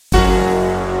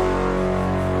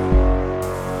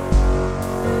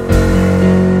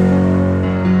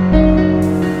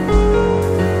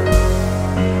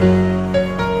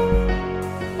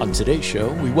today's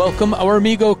show, we welcome our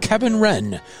amigo Kevin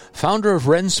Wren, founder of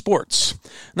Wren Sports.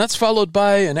 And that's followed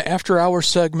by an after-hour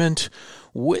segment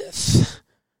with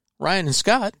Ryan and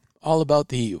Scott, all about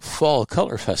the Fall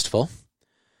Color Festival.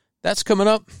 That's coming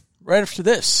up right after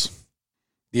this.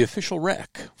 The official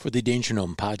rack for the Danger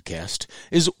Gnome podcast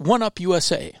is One Up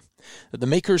USA, the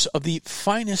makers of the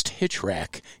finest hitch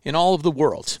rack in all of the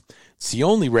world. It's the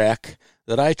only rack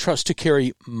that I trust to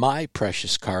carry my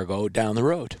precious cargo down the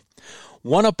road.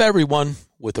 One up everyone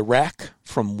with a rack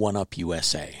from One Up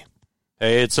USA.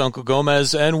 Hey, it's Uncle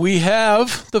Gomez, and we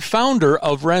have the founder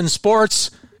of Wren Sports,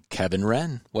 Kevin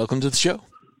Wren. Welcome to the show.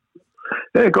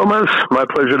 Hey, Gomez. My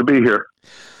pleasure to be here.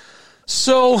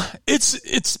 So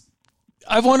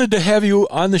I've wanted to have you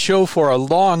on the show for a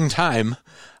long time,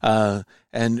 and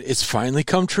it's finally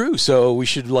come true. So we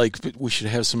should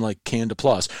have some canned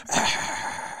applause.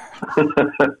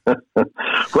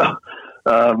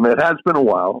 Well, it has been a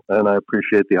while, and I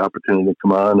appreciate the opportunity to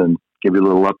come on and give you a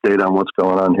little update on what's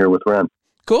going on here with Wren.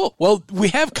 Cool. Well, we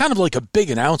have kind of like a big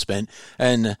announcement,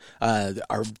 and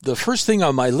the first thing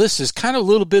on my list is kind of a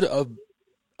little bit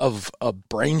of a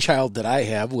brainchild that I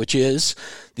have, which is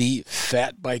the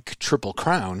Fat Bike Triple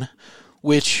Crown,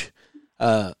 which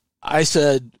I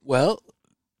said, well,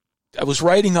 I was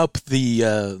writing up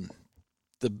the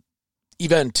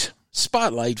event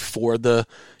spotlight for the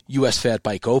U.S. Fat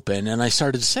Bike Open, and I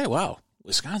started to say, wow,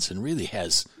 Wisconsin really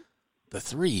has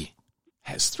three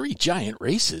giant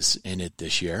races in it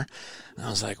this year. And I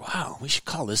was like, wow, we should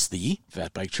call this the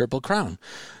Fat Bike Triple Crown.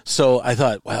 So I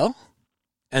thought, well,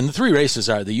 and the three races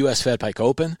are the U.S. Fat Bike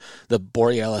Open, the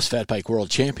Borealis Fat Bike World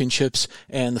Championships,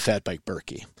 and the Fat Bike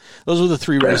Berkey. Those were the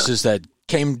three races that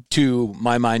came to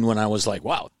my mind when I was like,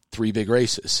 wow, three big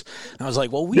races. And I was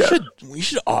like, well, we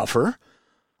should offer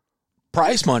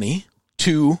prize money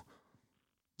to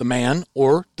the man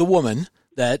or the woman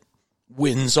that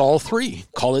wins all three.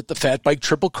 Call it the Fat Bike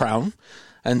Triple Crown.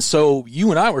 And so you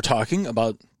and I were talking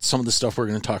about some of the stuff we're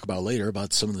going to talk about later,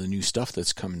 about some of the new stuff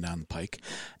that's coming down the pike.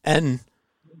 And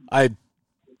I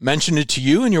mentioned it to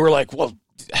you, and you were like, well,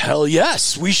 hell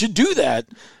yes, we should do that.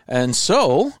 And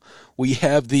so we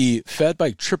have the Fat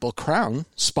Bike Triple Crown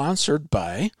sponsored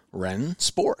by Wren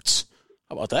Sports.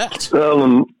 How about that?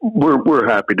 Well, we're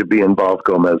happy to be involved,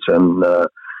 Gomez, and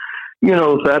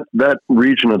that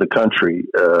region of the country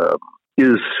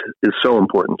is so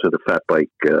important to the fat bike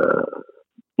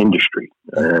industry,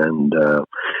 and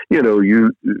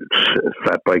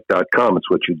fatbike.com is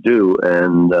what you do,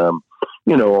 and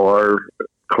our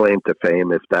claim to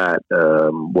fame, if that,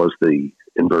 was the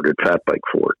inverted fat bike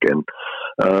fork, and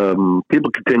people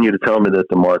continue to tell me that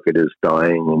the market is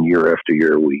dying, and year after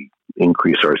year we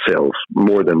increase our sales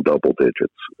more than double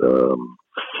digits.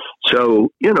 So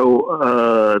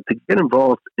to get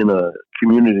involved in a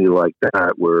community like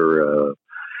that where,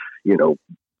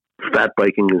 fat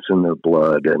biking is in their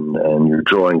blood and you're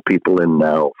drawing people in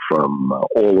now from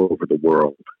all over the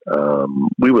world,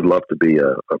 we would love to be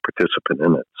a participant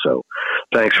in it. So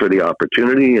thanks for the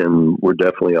opportunity, and we're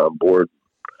definitely on board.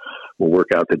 We'll work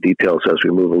out the details as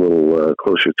we move a little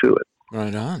closer to it.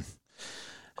 Right on.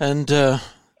 And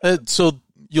so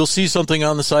you'll see something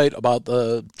on the site about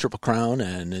the Triple Crown,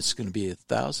 and it's going to be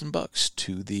 $1,000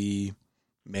 to the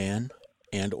man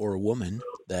and or woman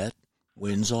that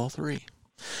wins all three.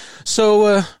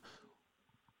 So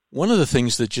one of the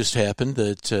things that just happened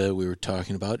that we were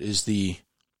talking about is the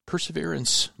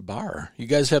Perseverance bar. You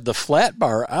guys have the flat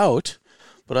bar out,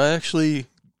 but I actually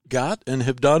got and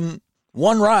have done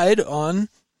one ride on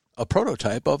a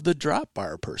prototype of the drop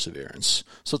bar Perseverance.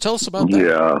 So tell us about that.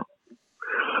 Yeah.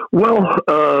 Well,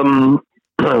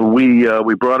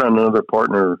 we brought on another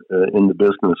partner in the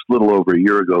business a little over a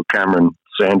year ago, Cameron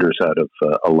Sanders out of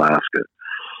Alaska.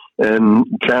 And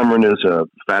Cameron is a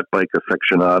fat bike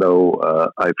aficionado.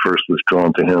 I first was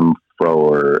drawn to him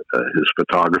for his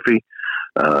photography.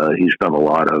 He's done a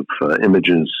lot of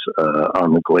images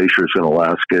on the glaciers in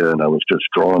Alaska, and I was just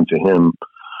drawn to him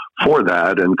for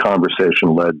that, and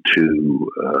conversation led to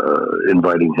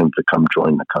inviting him to come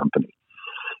join the company.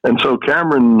 And so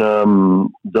Cameron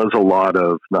does a lot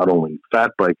of not only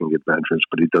fat biking adventures,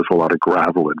 but he does a lot of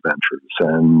gravel adventures.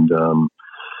 And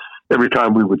every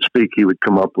time we would speak, he would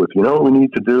come up with, what we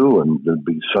need to do, and there'd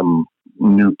be some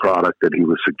new product that he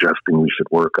was suggesting we should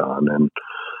work on. And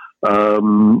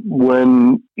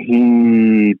when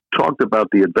he talked about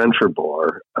the adventure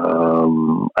bar,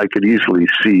 I could easily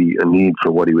see a need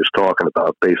for what he was talking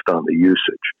about based on the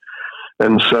usage.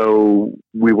 And so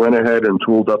we went ahead and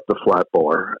tooled up the flat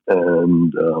bar,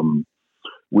 and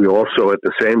we also at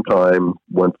the same time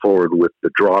went forward with the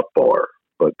drop bar.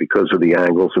 but because of the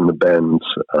angles and the bends,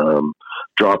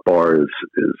 drop bar is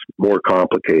more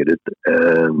complicated,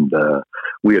 and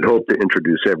we had hoped to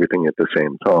introduce everything at the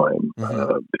same time,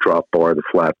 the drop bar, the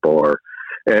flat bar,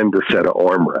 and a set of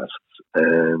armrests.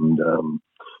 And,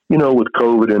 with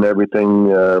COVID and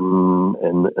everything,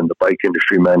 and the bike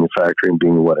industry manufacturing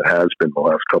being what it has been the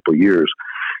last couple of years,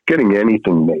 getting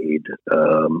anything made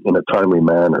in a timely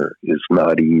manner is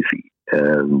not easy.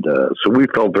 And so we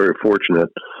felt very fortunate.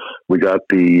 We got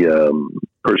the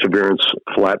Perseverance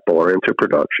flat bar into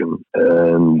production,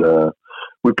 and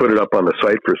we put it up on the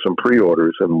site for some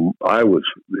pre-orders, and I was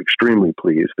extremely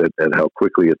pleased at how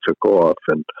quickly it took off.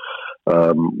 And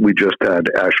we just had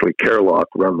Ashley Kerlock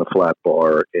run the flat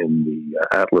bar in the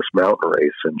Atlas Mountain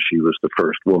Race, and she was the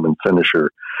first woman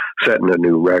finisher, setting a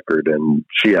new record, and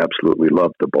she absolutely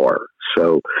loved the bar.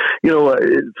 So,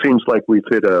 it seems like we've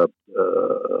hit a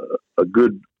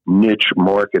good niche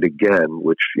market again,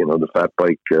 which, the fat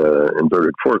bike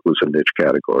inverted fork was a niche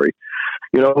category.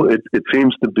 It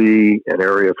seems to be an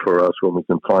area for us when we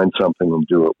can find something and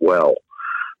do it well.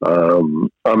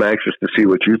 I'm anxious to see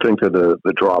what you think of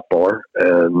the drop bar,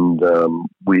 and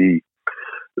we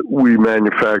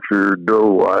manufactured,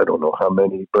 I don't know how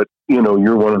many, but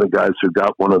you're one of the guys who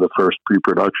got one of the first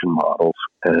pre-production models,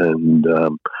 and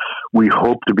we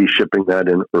hope to be shipping that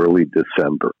in early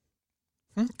December.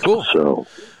 Cool. So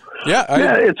yeah,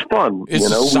 it's fun. It's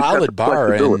a solid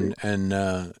bar, and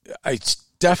I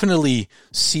definitely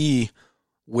see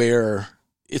where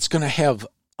it's going to have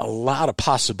a lot of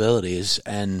possibilities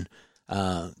and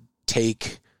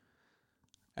take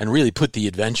and really put the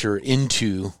adventure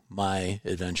into my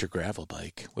adventure gravel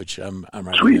bike, which I'm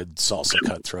riding a Salsa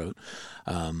Cutthroat.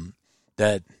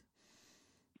 That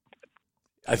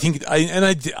I think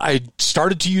I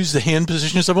started to use the hand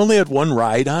positions. I've only had one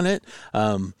ride on it,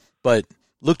 but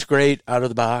looked great out of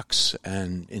the box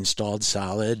and installed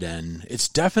solid, and it's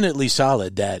definitely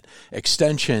solid. That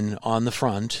extension on the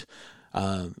front,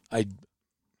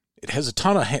 it has a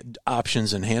ton of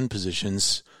options and hand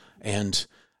positions, and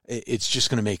it's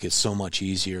just going to make it so much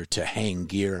easier to hang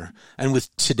gear. And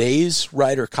with today's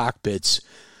rider cockpits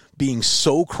being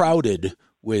so crowded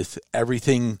with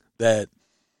everything that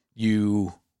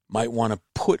you might want to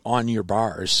put on your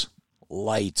bars,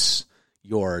 lights,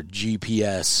 your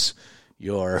GPS,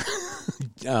 your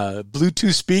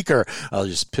Bluetooth speaker. I'll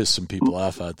just piss some people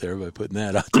off out there by putting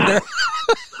that out there.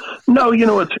 No,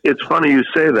 it's funny you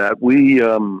say that. We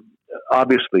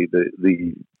obviously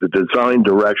the design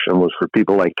direction was for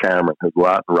people like Cameron who go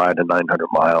out and ride a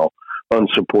 900-mile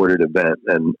unsupported event,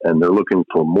 and they're looking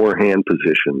for more hand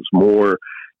positions, more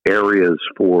areas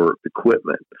for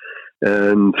equipment.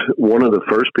 And one of the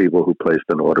first people who placed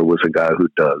an order was a guy who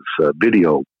does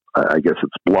video. I guess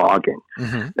it's blogging.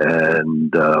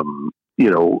 And,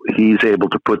 he's able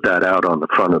to put that out on the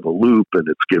front of the loop, and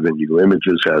it's giving you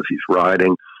images as he's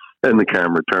riding, and the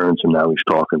camera turns, and now he's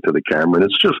talking to the camera. And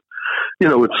it's just,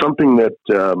 it's something that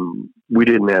we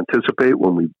didn't anticipate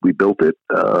when we built it.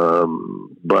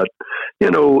 But,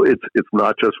 it's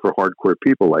not just for hardcore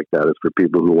people like that. It's for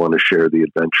people who want to share the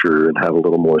adventure and have a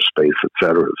little more space, et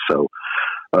cetera. So,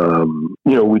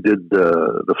 we did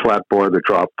the flat bar, the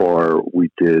drop bar. We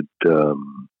did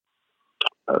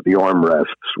the armrests,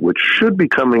 which should be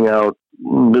coming out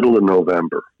middle of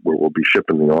November, where we'll be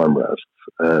shipping the armrests.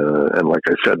 And like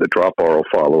I said, the drop bar will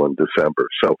follow in December.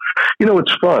 So,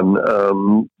 it's fun.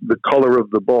 The color of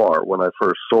the bar, when I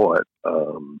first saw it,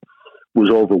 was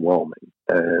overwhelming.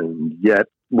 And yet,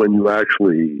 when you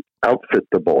actually outfit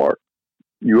the bar,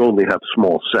 you only have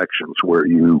small sections where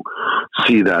you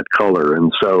see that color.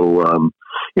 And so,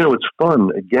 it's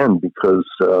fun, again, because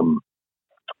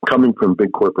coming from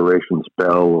big corporations,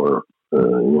 Bell or,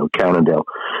 Cannondale,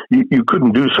 you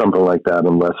couldn't do something like that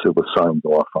unless it was signed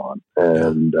off on.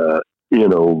 And,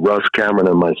 Russ, Cameron,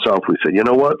 and myself, we said, you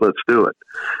know what, let's do it.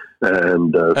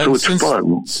 And so it's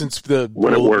fun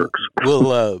when it works.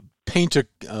 We'll paint a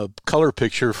color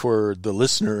picture for the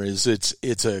listener.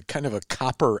 It's a kind of a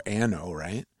copper anno,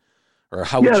 right? Or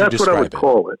how would you describe it? Yeah, that's what I would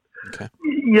call it. Okay.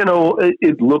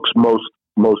 It looks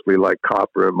mostly like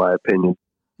copper, in my opinion.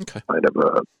 Okay. Might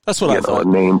have that's what I thought. A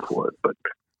name for it, but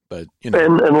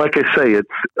and like I say, it's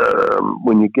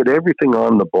when you get everything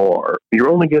on the bar, you're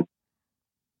only getting.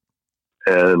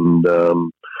 And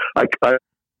I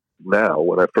now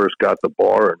when I first got the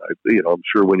bar, and I'm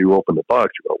sure when you open the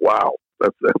box, you go, wow,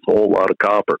 that's a whole lot of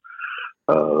copper.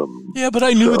 But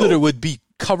I knew that it would be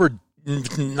covered.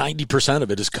 90%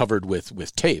 of it is covered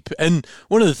with tape. And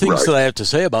one of the things that I have to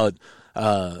say about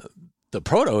the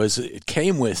Proto is it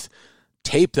came with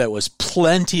tape that was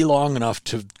plenty long enough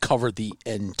to cover the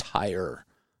entire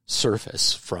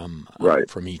surface from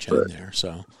each end there.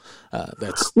 So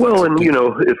that's and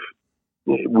if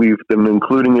we've been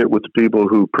including it with the people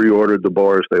who pre-ordered the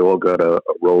bars, they all got a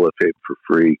roll of tape for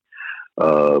free.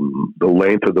 The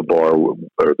length of the bar or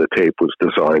the tape was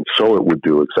designed so it would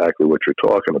do exactly what you're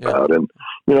talking about. Yeah. And,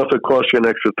 if it costs you an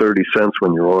extra 30 cents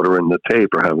when you're ordering the tape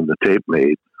or having the tape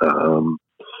made,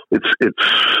 it's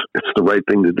the right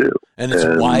thing to do. And it's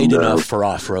wide enough for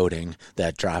off-roading,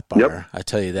 that drop bar. Yep. I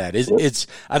tell you that.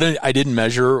 I didn't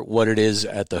measure what it is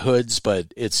at the hoods,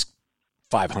 but it's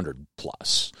 500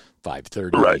 plus,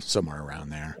 530, somewhere around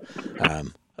there.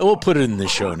 We'll put it in the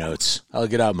show notes. I'll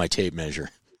get out my tape measure.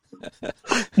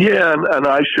 Yeah, and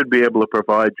I should be able to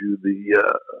provide you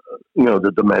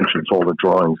the dimensions, all the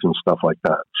drawings and stuff like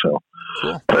that. So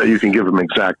cool. You can give them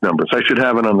exact numbers. I should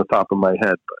have it on the top of my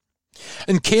head.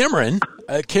 And Cameron,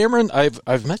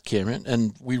 I've met Cameron,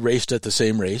 and we raced at the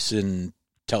same race in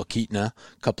Talkeetna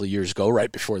a couple of years ago,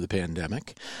 right before the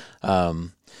pandemic.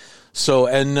 You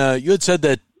had said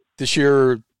that this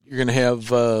year you're going to have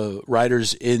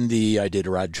riders in the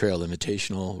Iditarod Trail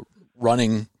Invitational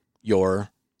running your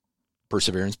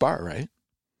Perseverance bar, right?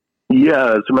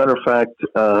 Yeah, as a matter of fact,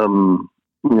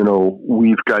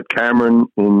 we've got Cameron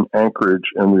in Anchorage,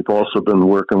 and we've also been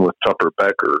working with Tupper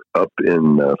Becker up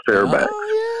in Fairbanks.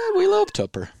 Oh, yeah, we love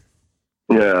Tupper.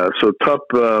 Yeah, so Tup,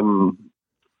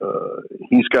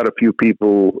 he's got a few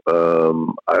people.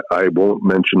 I won't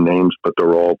mention names, but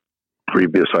they're all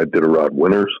previous Iditarod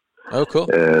winners. Oh, cool.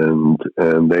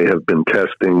 And they have been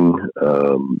testing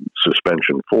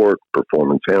suspension fork,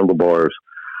 performance handlebars.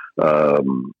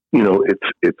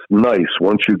 It's nice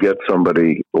once you get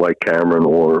somebody like Cameron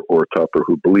or Tupper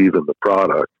who believe in the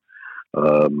product.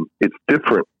 It's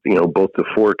different, both the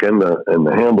fork and the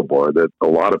handlebar, that a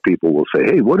lot of people will say,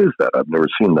 "Hey, what is that? I've never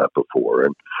seen that before."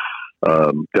 And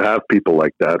to have people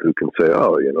like that who can say,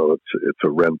 "Oh, it's a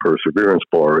Ren Perseverance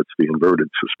bar. It's the inverted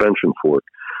suspension fork."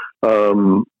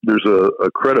 There's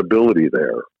a credibility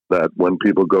there that when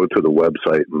people go to the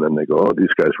website and then they go, "Oh,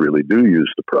 these guys really do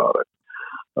use the product."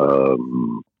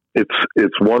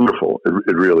 It's wonderful.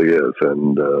 It really is.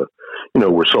 And,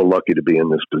 we're so lucky to be in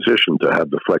this position to have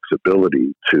the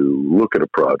flexibility to look at a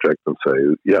project and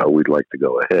say, yeah, we'd like to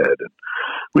go ahead. And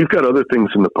we've got other things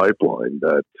in the pipeline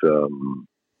that,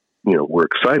 we're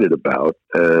excited about.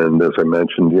 And as I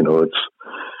mentioned,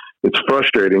 it's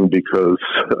frustrating because,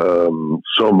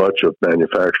 so much of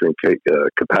manufacturing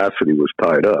capacity was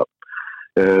tied up.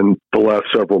 And the last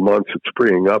several months, it's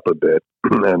freeing up a bit.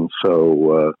 And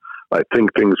so I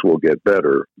think things will get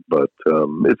better. But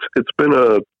it's been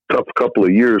a tough couple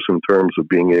of years in terms of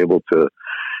being able to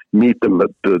meet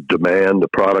the demand. The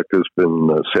product has been,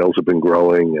 sales have been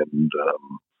growing. And,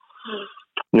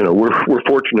 we're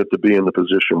fortunate to be in the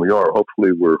position we are.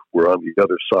 Hopefully we're on the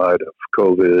other side of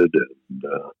COVID. And,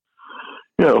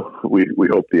 we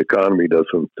hope the economy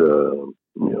doesn't,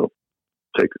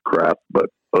 take a crap. But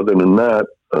other than that,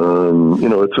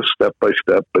 it's a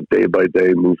step-by-step, but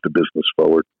day-by-day move the business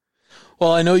forward.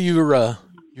 Well, I know you're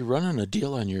running a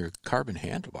deal on your carbon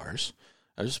handlebars.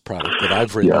 That is a product that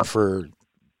I've ridden for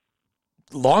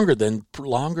longer than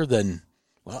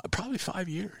probably 5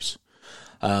 years.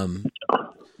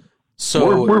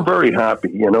 So we're very happy.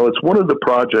 It's one of the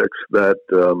projects that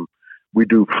we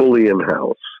do fully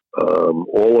in-house.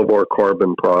 All of our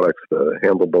carbon products, the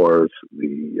handlebars,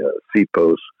 the seat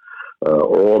posts, are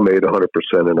all made 100%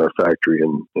 in our factory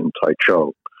in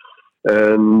Taichung.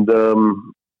 And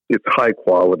it's high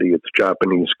quality. It's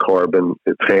Japanese carbon.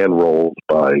 It's hand rolled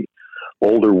by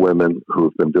older women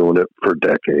who've been doing it for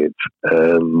decades.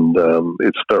 And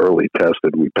it's thoroughly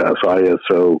tested. We pass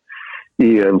ISO,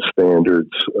 EN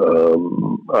standards.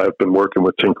 I've been working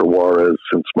with Tinker Juarez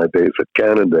since my days at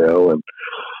Cannondale. And,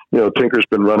 Tinker's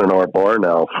been running our bar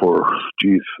now for,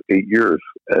 8 years.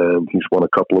 And he's won a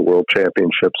couple of world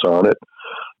championships on it.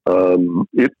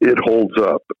 It holds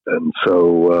up. And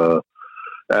so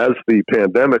as the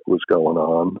pandemic was going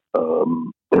on,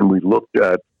 and we looked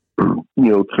at,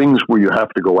 things where you have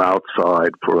to go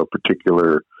outside for a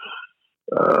particular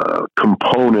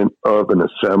component of an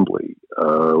assembly,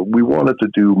 we wanted to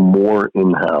do more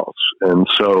in-house. And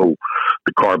so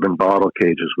the carbon bottle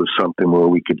cages was something where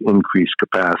we could increase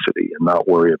capacity and not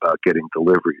worry about getting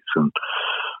deliveries. And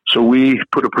so we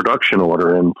put a production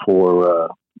order in for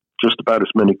just about as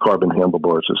many carbon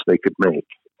handlebars as they could make.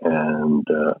 And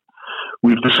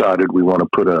we've decided we want to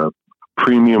put a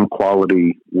premium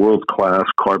quality, world-class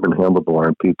carbon handlebar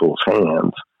in people's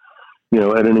hands,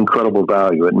 at an incredible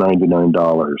value at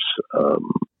 $99.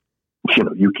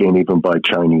 you can't even buy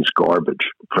Chinese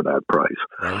garbage for that price.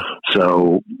 Right.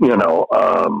 So,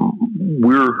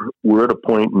 we're at a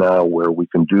point now where we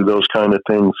can do those kind of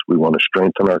things. We want to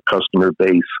strengthen our customer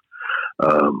base.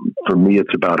 For me,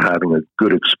 it's about having a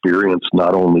good experience,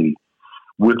 not only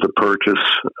with the purchase,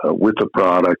 with the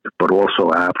product, but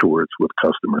also afterwards with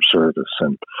customer service.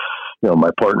 And,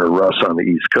 my partner Russ on the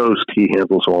East Coast, he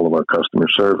handles all of our customer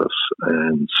service.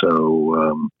 And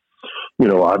so,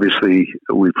 obviously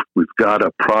we've got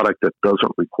a product that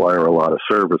doesn't require a lot of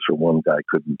service, or one guy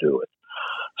couldn't do it.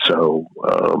 So,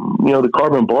 the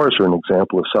carbon bars are an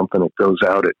example of something that goes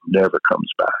out, it never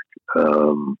comes back.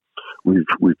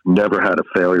 We've never had a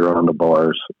failure on the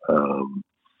bars.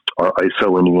 Our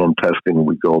ISO and EN testing,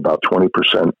 we go about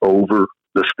 20% over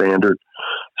the standard.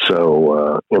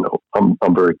 So,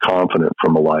 I'm very confident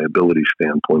from a liability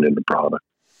standpoint in the product.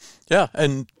 Yeah.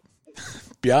 And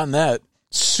beyond that,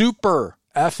 super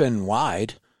effing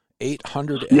wide,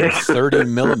 830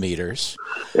 millimeters.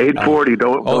 840,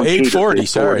 don't 840,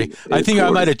 sorry. 840. I think I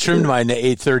might have trimmed mine to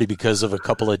 830 because of a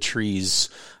couple of trees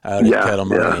out at Kettle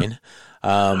Moraine.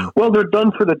 Well, they're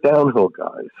done for the downhill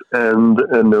guys, and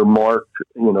they're marked,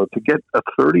 to get a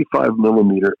 35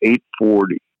 millimeter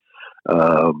 840.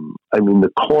 The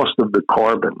cost of the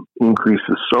carbon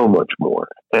increases so much more,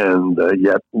 and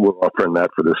yet we're offering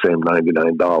that for the same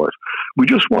 $99. We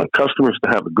just want customers to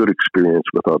have a good experience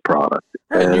with our product.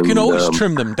 And you can always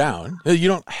trim them down. You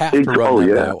don't have to run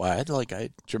them that wide.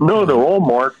 They're all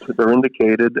marked. They're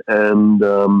indicated, and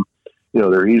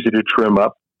they're easy to trim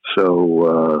up.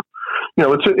 So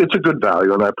it's a good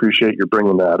value, and I appreciate you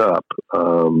bringing that up.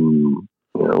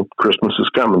 Christmas is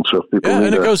coming, so if people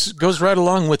need and it goes right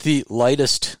along with the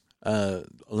lightest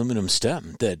aluminum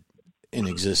stem that in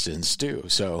existence too.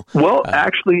 So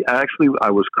actually, I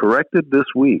was corrected this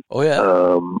week. Oh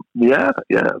yeah,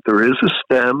 there is a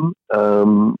stem.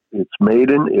 It's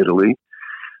made in Italy.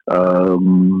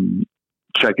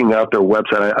 Checking out their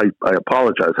website, I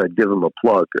apologize. I'd give them a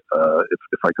plug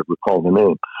if I could recall the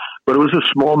name. But it was a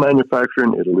small manufacturer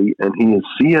in Italy, and he is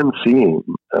CNCing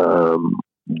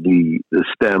the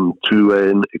stem to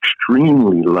an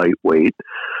extremely lightweight.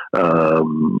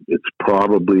 It's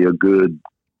probably a good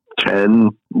 10,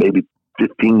 maybe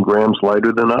 15 grams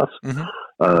lighter than us.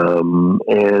 Mm-hmm.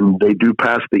 And they do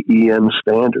pass the EN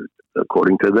standard,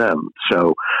 according to them.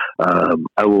 So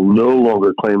I will no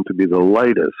longer claim to be the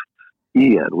lightest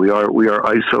EN. We are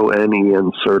ISO and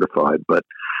EN certified, but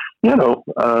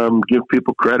give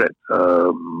people credit.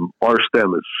 Our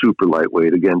stem is super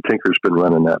lightweight. Again, Tinker's been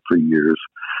running that for years.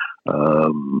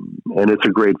 And it's a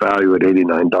great value at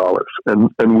 $89.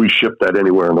 And we ship that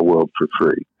anywhere in the world for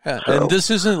free. Yeah, so. And this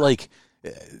isn't like,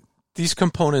 these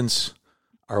components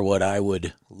are what I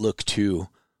would look to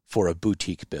for a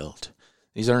boutique build.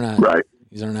 These are not,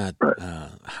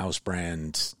 house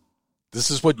brands. This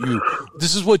is what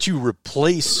you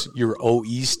replace your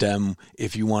OE stem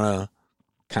if you want to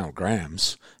count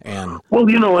grams. And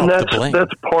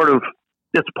that's part of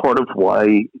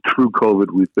why through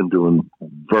COVID we've been doing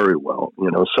very well.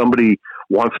 Somebody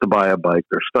wants to buy a bike,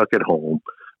 they're stuck at home,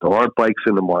 there aren't bikes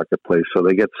in the marketplace, so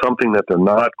they get something that they're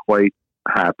not quite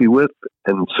happy with,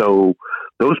 and so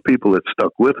those people that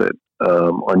stuck with it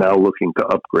are now looking to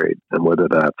upgrade, and whether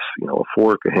that's a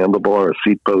fork, a handlebar, a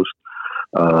seat post.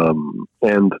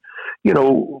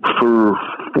 For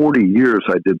 40 years,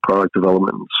 I did product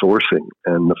development and sourcing,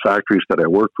 and the factories that I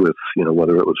worked with,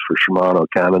 whether it was for Shimano,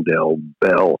 Cannondale,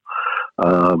 Bell,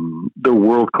 they're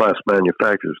world-class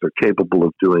manufacturers. They're capable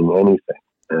of doing anything.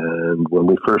 And when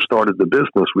we first started the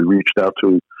business, we reached out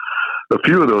to a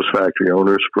few of those factory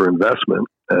owners for investment.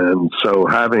 And so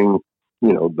having,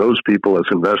 those people as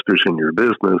investors in your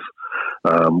business,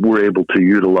 we're able to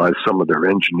utilize some of their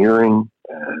engineering,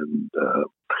 and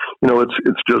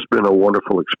it's just been a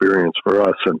wonderful experience for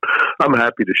us, and I'm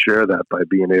happy to share that by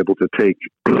being able to take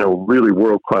really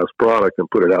world-class product and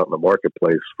put it out in the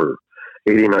marketplace for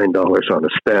 $89 on a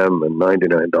stem and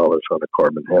 $99 on a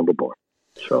carbon handlebar.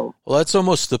 So, well, that's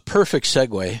almost the perfect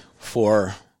segue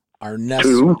for our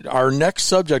next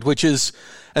subject, which is,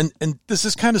 and this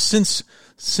is kind of since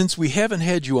we haven't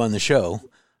had you on the show,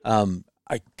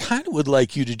 I kind of would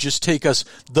like you to just take us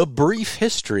the brief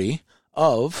history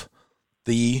of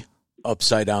the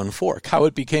upside down fork, how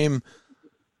it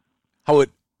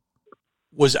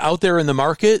was out there in the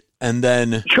market, and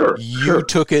then you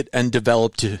took it and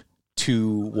developed to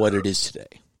what it is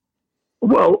today.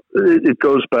 Well, it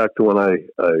goes back to when I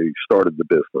started the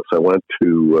business. I went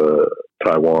to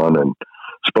Taiwan and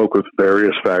spoke with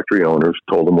various factory owners,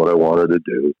 told them what I wanted to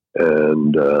do.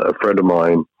 And a friend of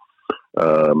mine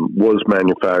was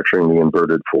manufacturing the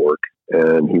inverted fork,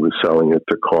 and he was selling it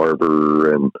to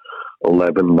Carver and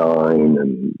 11.9,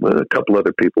 and a couple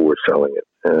other people were selling it.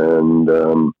 And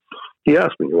he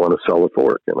asked me, "You want to sell a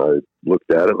fork?" And I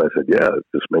looked at it and I said, "Yeah,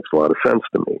 this makes a lot of sense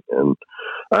to me." And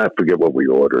I forget what we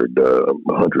ordered,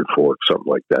 100 forks,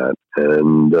 something like that.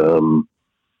 And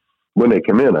when they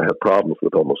came in, I had problems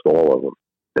with almost all of them.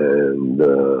 And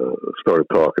started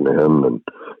talking to him, and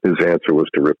his answer was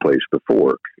to replace the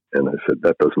fork. And I said,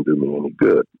 "That doesn't do me any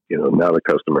good. Now the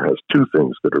customer has two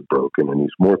things that are broken, and he's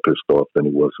more pissed off than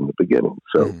he was in the beginning."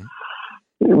 So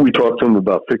we talked to him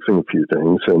about fixing a few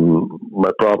things, and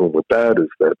my problem with that is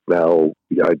that now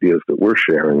the ideas that we're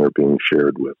sharing are being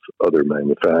shared with other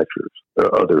manufacturers,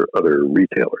 other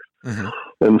retailers.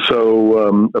 And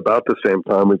so about the same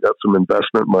time, we got some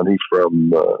investment money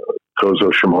from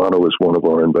Kozo Shimano is one of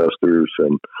our investors,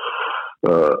 and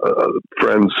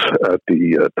friends at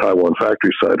the Taiwan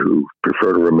factory site who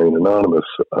prefer to remain anonymous.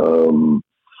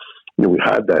 We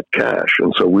had that cash,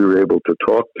 and so we were able to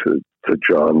talk to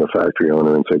John, the factory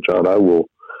owner, and say, "John, I will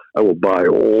buy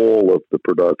all of the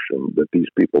production that these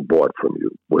people bought from you.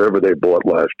 Whatever they bought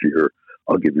last year,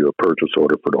 I'll give you a purchase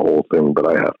order for the whole thing, but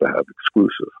I have to have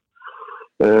exclusive."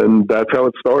 And that's how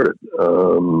it started.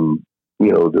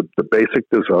 The basic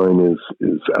design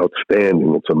is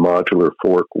outstanding. It's a modular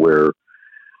fork where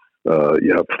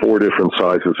you have four different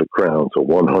sizes of crowns: a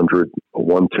 100, a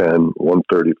 110,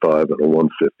 135, and a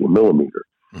 150 millimeter.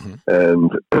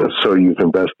 And so you've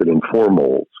invested in four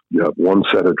molds. You have one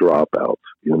set of dropouts.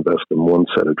 You invest in one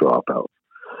set of dropouts.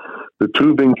 The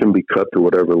tubing can be cut to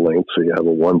whatever length, so you have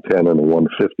a 110 and a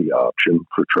 150 option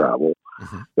for travel.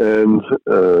 And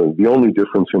the only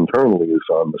difference internally is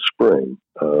on the spring.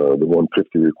 The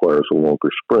 150 requires a longer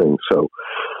spring. So,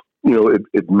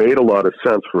 it made a lot of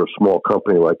sense for a small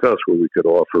company like us where we could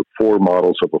offer four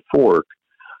models of a fork.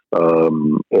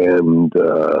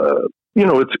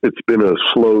 It's been a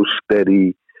slow,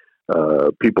 steady,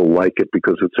 people like it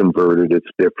because it's inverted,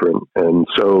 it's different. And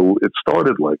so it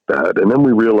started like that. And then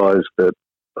we realized that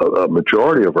a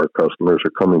majority of our customers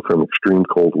are coming from extreme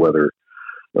cold weather.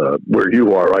 Where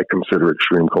you are, I consider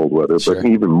extreme cold weather, but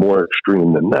even more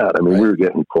extreme than that. I mean, we were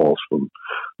getting calls from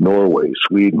Norway,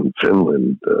 Sweden,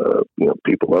 Finland,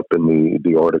 people up in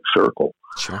the Arctic Circle.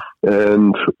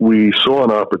 And we saw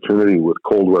an opportunity with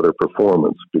cold weather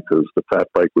performance because the fat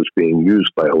bike was being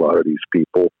used by a lot of these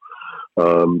people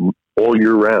all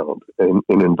year round in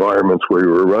environments where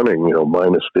you were running,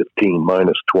 minus 15,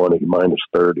 minus 20, minus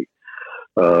 30.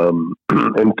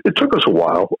 And it took us a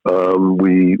while.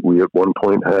 We at one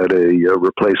point had a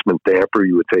replacement damper.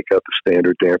 You would take out the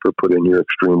standard damper, put in your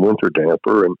extreme winter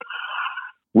damper, and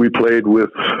we played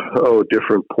with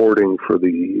different porting for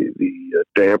the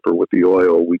damper with the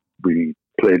oil. We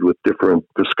played with different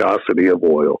viscosity of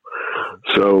oil.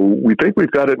 So we think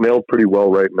we've got it nailed pretty well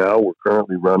right now. We're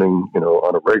currently running,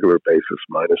 on a regular basis,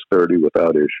 minus 30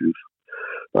 without issues.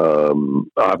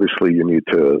 Obviously you need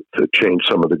to change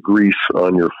some of the grease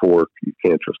on your fork. You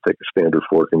can't just take a standard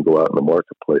fork and go out in the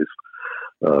marketplace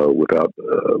without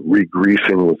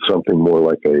re-greasing with something more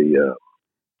like a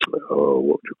what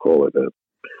would you call it, a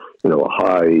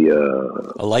high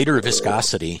a lighter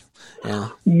viscosity.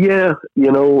 We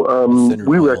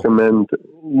recommend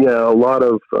a lot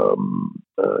of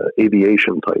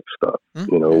aviation type stuff,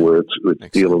 where it's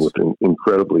dealing with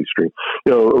incredibly extreme.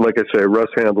 Like I say, Russ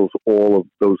handles all of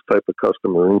those type of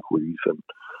customer inquiries, and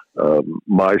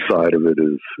my side of it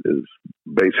is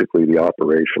basically the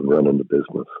operation running the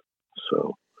business.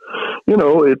 So,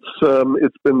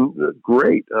 it's been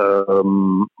great.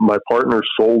 My partner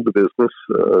sold the business,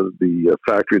 the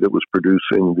factory that was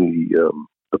producing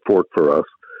the fork for us.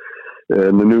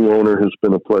 And the new owner has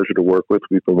been a pleasure to work with.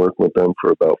 We've been working with them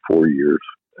for about 4 years.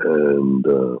 And,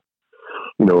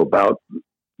 about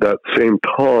that same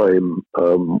time,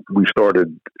 we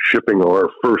started shipping our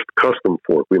first custom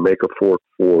fork. We make a fork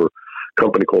for a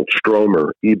company called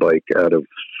Stromer e-bike out of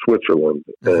Switzerland.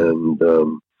 And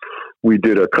we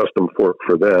did a custom fork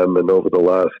for them. And over the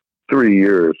last 3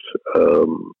 years,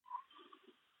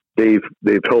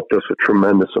 they've helped us a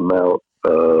tremendous amount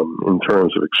in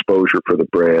terms of exposure for the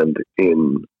brand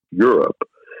in Europe.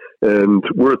 And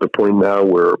we're at the point now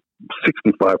where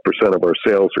 65% of our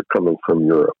sales are coming from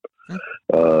Europe.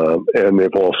 And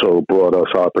they've also brought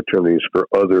us opportunities for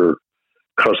other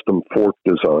custom fork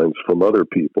designs from other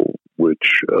people,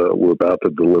 which we're about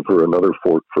to deliver another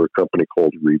fork for a company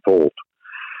called Revolt.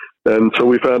 And so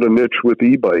we found a niche with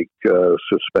e-bike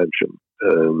suspension,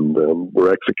 and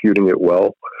we're executing it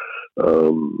well.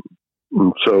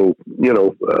 So,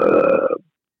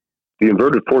 the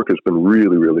inverted fork has been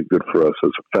really, really good for us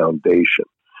as a foundation.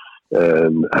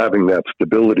 And having that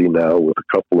stability now with a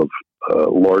couple of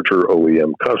larger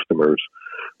OEM customers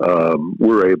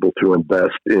we're able to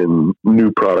invest in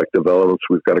new product developments.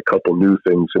 We've got a couple new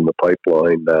things in the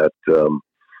pipeline that,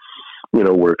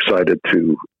 we're excited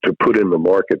to put in the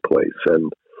marketplace.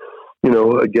 And,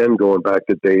 again, going back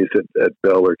to days at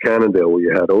Bell or Cannondale where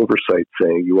you had oversight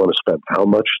saying you want to spend how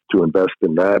much to invest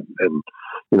in that and,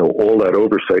 all that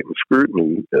oversight and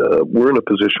scrutiny, we're in a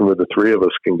position where the three of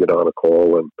us can get on a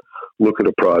call and look at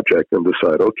a project and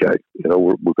decide, okay,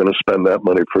 we're going to spend that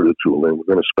money for the tooling.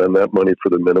 We're going to spend that money for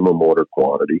the minimum order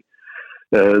quantity.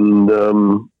 And,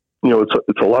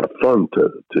 it's a lot of fun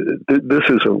this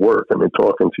isn't work. I mean,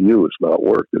 talking to you is not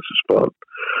work. This is fun.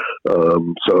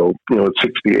 At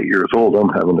 68 years old, I'm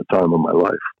having the time of my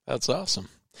life. That's awesome.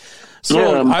 So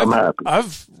yeah, I'm happy.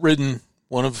 I've ridden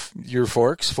one of your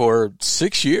forks for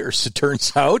 6 years, it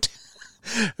turns out.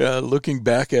 Looking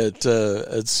back at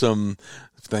some,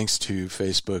 thanks to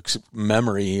Facebook's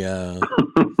memory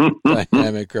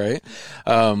dynamic, right?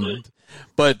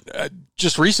 But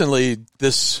just recently,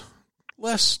 this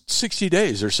last 60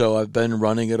 days or so, I've been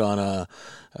running it on a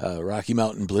Rocky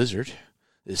Mountain Blizzard,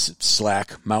 this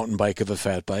slack mountain bike of a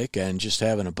fat bike, and just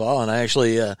having a ball. And I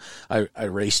actually I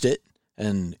raced it.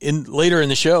 And later in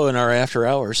the show, in our After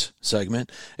Hours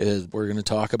segment, we're going to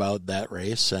talk about that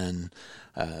race, and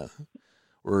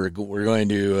we're going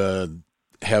to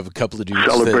have a couple of dudes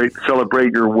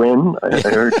celebrate your win. I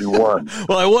heard you won.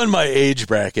 Well, I won my age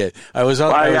bracket. I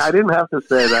didn't have to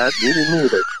say that. You didn't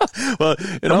need it. Well,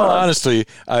 in all honesty,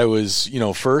 I was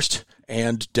I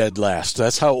and dead last.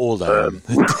 That's how old I am.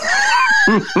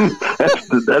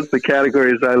 That's the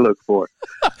categories I look for.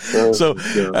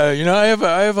 I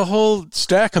have a whole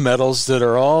stack of medals that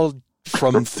are all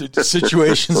from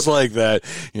situations like that.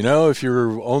 If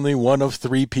you're only one of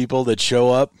three people that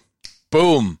show up,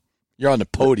 boom, you're on the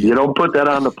podium. You don't put that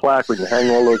on the plaque when you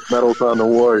hang all those medals on the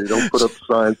wall. You don't put up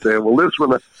signs saying, "Well, this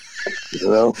one." This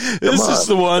is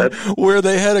the one where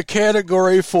they had a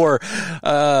category for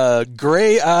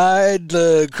gray-eyed,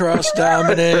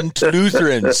 cross-dominant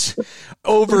Lutherans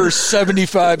over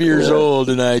 75 years old,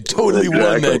 and I totally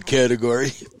won that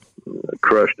category.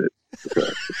 Crushed it.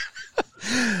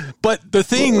 But the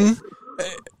thing,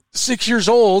 6 years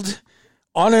old,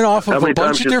 on and off of a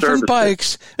bunch of different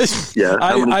bikes. Yeah,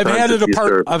 I've had it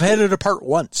apart. I've had it apart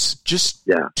once, just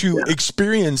to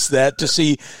experience that, to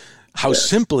see how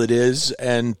simple it is,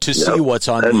 and to see what's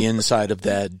on the inside of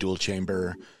that dual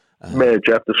chamber. Man, did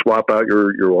you have to swap out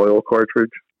your oil cartridge?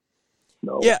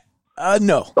 No. Yeah.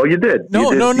 No. Oh, you did?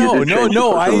 No.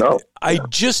 No. I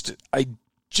just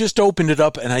opened it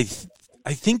up, and I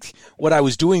think what I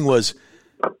was doing was,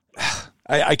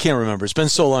 I can't remember. It's been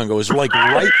so long ago. It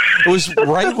was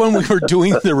right when we were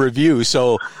doing the review,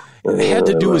 so it had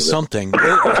to do with something.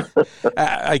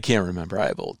 I can't remember. I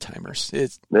have old timers.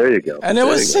 There you go. And it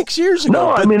was 6 years ago. No,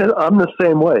 I mean, I'm the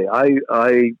same way. I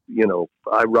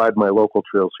ride my local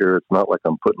trails here. It's not like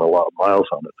I'm putting a lot of miles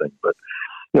on the thing, but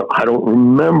I don't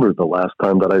remember the last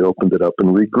time that I opened it up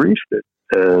and re-greased it.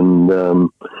 And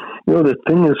the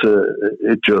thing is,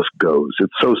 it just goes.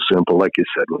 It's so simple. Like you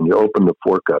said, when you open the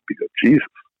fork up, you go, Jesus,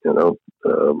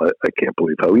 I can't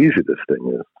believe how easy this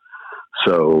thing is.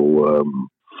 So.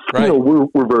 Right.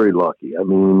 We're very lucky. I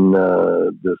mean,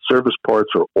 the service parts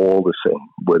are all the same,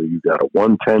 whether you got a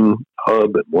 110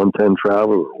 hub and 110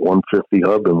 travel or 150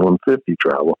 hub and 150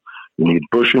 travel. You need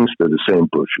bushings, they're the same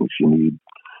bushings. You need,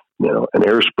 an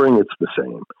air spring, it's the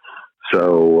same.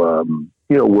 So,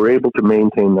 we're able to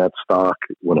maintain that stock.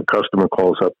 When a customer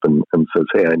calls up and says,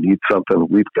 hey, I need something,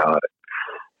 we've got it.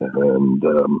 And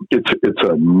it's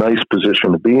a nice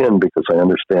position to be in, because I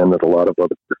understand that a lot of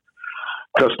other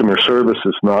customer service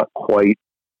is not quite,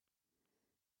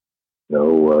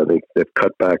 they've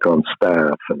cut back on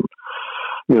staff. And,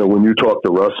 when you talk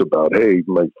to Russ about, hey,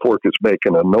 my fork is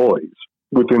making a noise,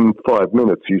 within 5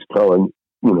 minutes, he's telling,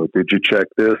 did you check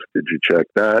this? Did you check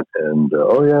that? And,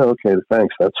 oh yeah, okay,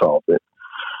 thanks. That solved it.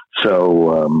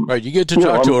 So, right, you get to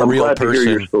talk to a real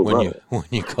person when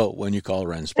you call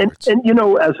Rennsports. And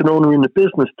as an owner in the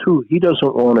business too, he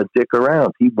doesn't want to dick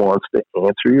around. He wants to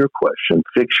answer your question,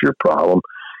 fix your problem,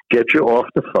 get you off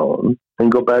the phone,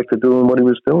 and go back to doing what he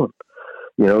was doing.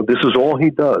 This is all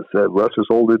he does. Russ is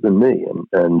older than me,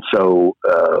 and so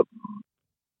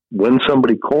when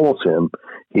somebody calls him,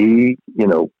 he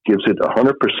gives it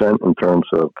 100% in terms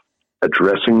of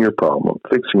addressing your problem,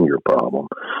 fixing your problem.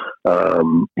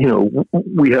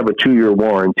 We have a 2-year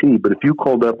warranty, but if you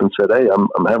called up and said, hey,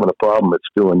 I'm having a problem, it's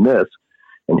doing this,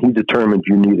 and he determined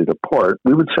you needed a part,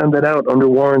 we would send it out under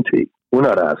warranty. We're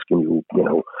not asking you,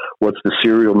 what's the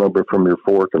serial number from your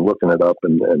fork and looking it up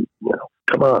and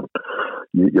come on.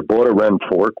 You bought a Ren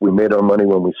fork. We made our money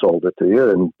when we sold it to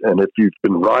you. And if you've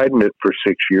been riding it for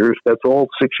 6 years, that's all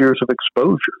 6 years of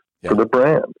exposure for the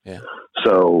brand. Yeah.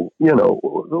 So,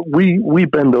 we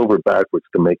bend over backwards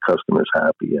to make customers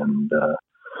happy. And,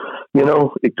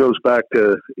 it goes back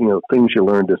to, things you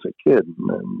learned as a kid.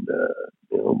 And,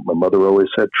 my mother always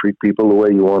said, treat people the way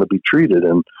you want to be treated.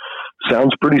 And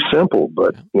sounds pretty simple,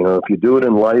 but, if you do it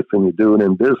in life and you do it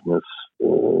in business,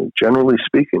 generally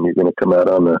speaking, you're going to come out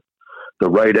on the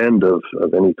right end of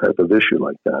any type of issue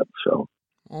like that. So,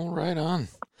 all right on.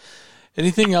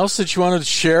 Anything else that you wanted to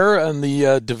share on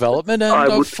the development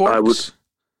end of forks?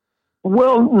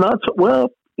 No.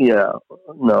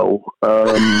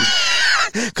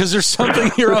 Because there's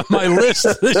something here on my list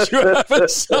that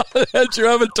you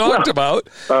haven't talked about.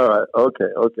 All right. Okay.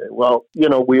 Well,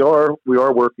 we are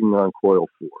working on coil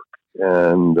fork,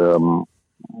 and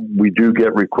we do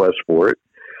get requests for it,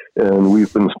 and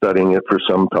we've been studying it for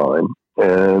some time.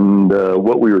 And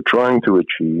what we were trying to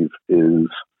achieve is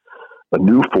a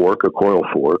new fork, a coil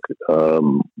fork,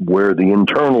 where the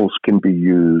internals can be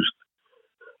used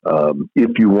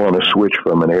if you want to switch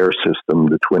from an air system,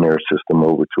 the twin air system,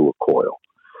 over to a coil.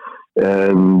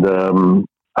 And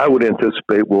I would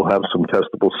anticipate we'll have some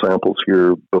testable samples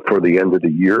here before the end of the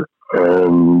year,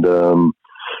 and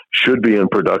should be in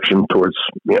production towards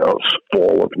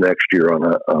fall of next year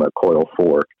on a coil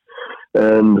fork.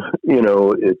 And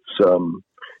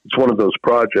it's one of those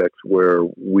projects where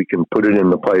we can put it in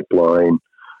the pipeline.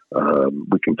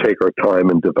 We can take our time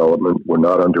in development. We're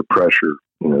not under pressure,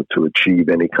 to achieve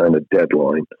any kind of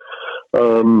deadline.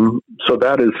 So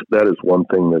that is one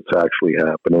thing that's actually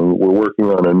happening. We're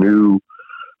working on a new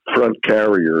front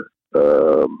carrier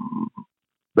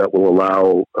that will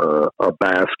allow a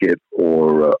basket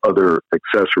or other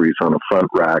accessories on a front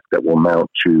rack that will mount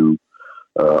to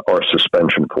our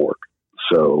suspension fork.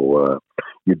 So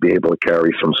you'd be able to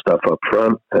carry some stuff up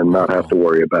front and not have to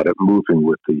worry about it moving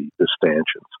with the stanchions.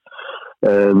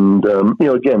 And,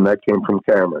 again, that came from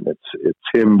Cameron. It's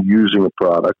him using a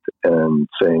product and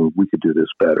saying, we could do this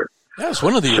better. Yes,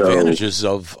 one of the advantages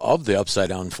of the upside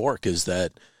down fork is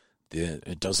that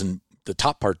the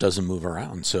top part doesn't move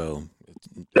around. So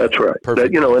that's right.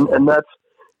 And that's,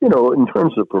 in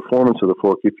terms of performance of the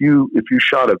fork, if you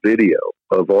shot a video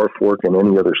of our fork and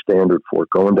any other standard fork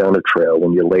going down a trail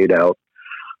and you laid out,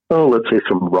 let's say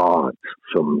some rods,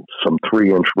 some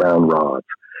 3-inch round rods,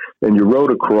 and you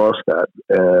rode across that,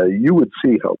 you would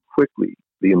see how quickly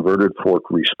the inverted fork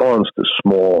responds to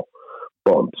small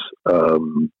bumps.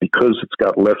 Because it's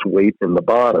got less weight in the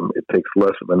bottom, it takes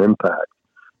less of an impact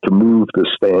to move the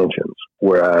stanchions.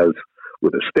 Whereas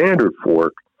with a standard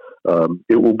fork,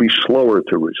 it will be slower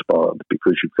to respond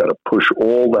because you've got to push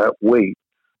all that weight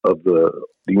of the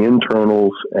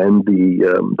internals and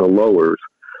the lowers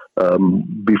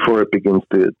before it begins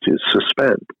to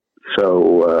suspend.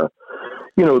 So,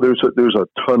 there's a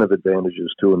ton of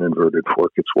advantages to an inverted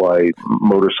fork. It's why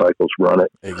motorcycles run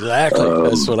it. Exactly.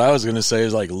 That's what I was going to say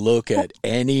is look at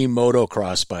any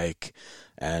motocross bike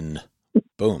and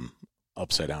boom,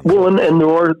 upside down. Well, and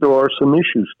there are some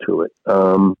issues to it.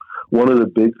 One of the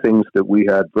big things that we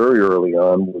had very early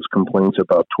on was complaints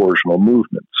about torsional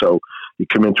movement. So you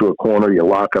come into a corner, you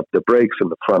lock up the brakes, and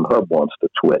the front hub wants to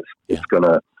twist. Yeah.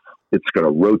 It's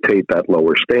gonna rotate that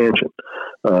lower stanchion.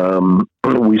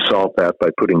 We solved that by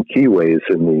putting keyways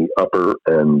in the upper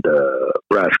and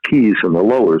brass keys in the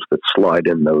lowers that slide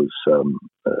in those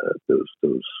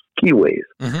keyways.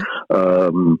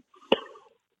 Mm-hmm.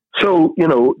 So,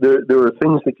 there are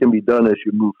things that can be done as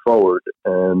you move forward,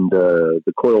 and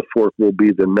the coil fork will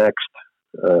be the next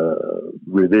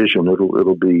revision.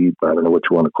 It'll be, I don't know what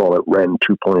you want to call it, Ren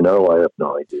 2.0. I have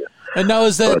no idea. And now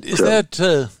is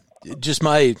that just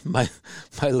my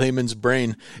layman's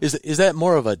brain, is that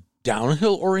more of a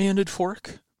downhill oriented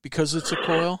fork because it's a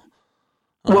coil?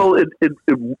 Well, it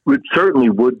certainly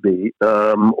would be,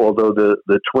 although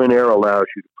the twin air allows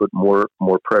you to put more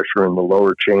pressure in the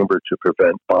lower chamber to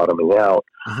prevent bottoming out.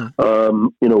 Mm-hmm.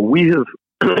 We have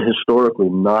historically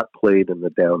not played in the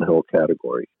downhill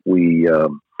category. We,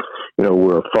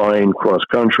 we're a fine cross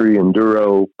country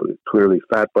enduro, but clearly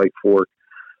fat bike fork.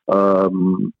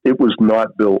 It was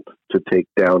not built to take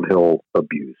downhill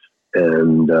abuse.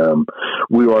 And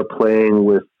we are playing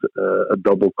with a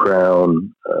double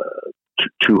crown,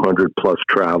 200 plus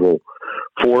travel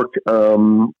fork,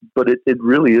 but it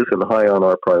really isn't high on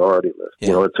our priority list.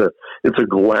 Yeah. It's a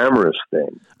glamorous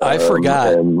thing. I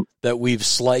forgot that we've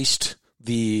sliced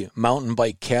the mountain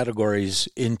bike categories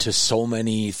into so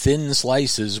many thin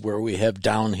slices where we have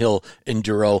downhill,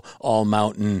 enduro, all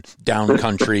mountain, down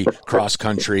country, cross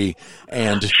country,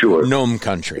 and gnome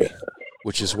country,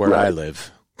 which is where I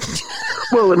live.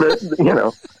 Well, and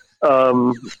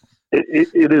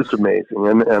it is amazing,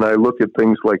 and I look at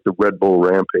things like the Red Bull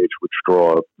Rampage, which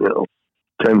draw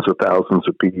tens of thousands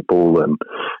of people and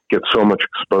get so much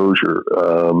exposure.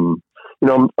 I'm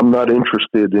not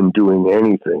interested in doing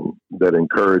anything that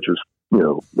encourages.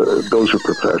 Those are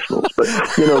professionals, but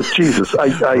Jesus,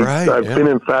 I've been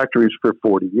in factories for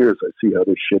 40 years. I see how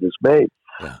this shit is made.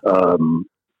 Yeah.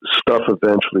 Stuff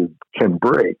eventually can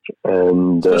break,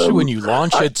 and especially when you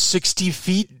launch at 60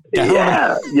 feet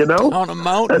down, on a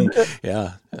mountain.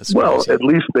 That's well, crazy. at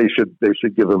least they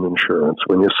should give them insurance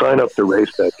when you sign up to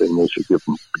race that thing. They should give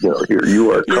them, here you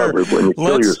are covered when you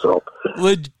kill yourself.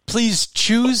 Please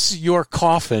choose your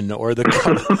coffin or the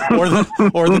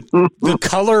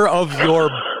color of your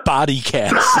body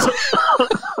cast.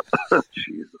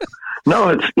 Jesus. No,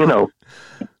 it's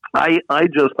I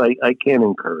can't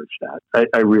encourage that.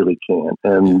 I really can't.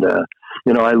 And,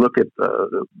 I look at, I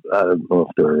don't know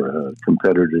if they're a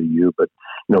competitor to you, but,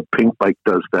 Pink Bike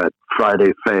does that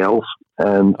Friday Fails.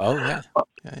 And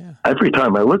every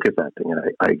time I look at that thing,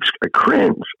 I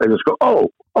cringe. I just go, oh,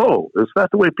 is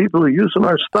that the way people are using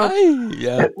our stuff?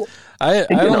 I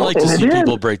don't like to see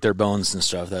people break their bones and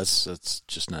stuff. That's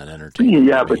just not entertaining.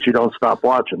 Yeah, but you don't stop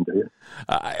watching, do you?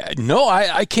 No,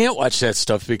 I can't watch that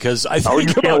stuff because I think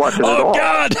you can't watch it at all.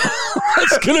 God,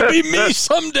 that's going to be me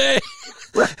someday.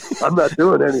 I'm not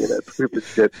doing any of that stupid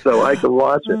shit, so I can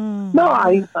watch it. No,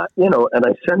 I and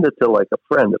I send it to like a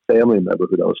friend, a family member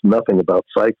who knows nothing about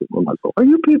cycling. And I go, "Are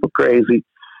you people crazy?"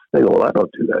 They go, "Well, I don't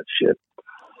do that shit."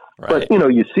 Right. But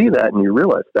you see that and you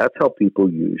realize that's how people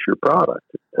use your product.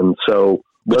 And so,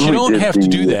 but you don't have to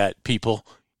do that, people.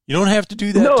 You don't have to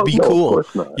do that to be cool. Of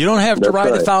course not. You don't have to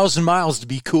ride 1,000 miles to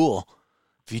be cool.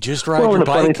 If you just ride your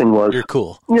bike, you're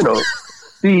cool.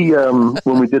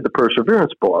 When we did the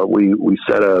Perseverance bar, we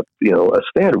set a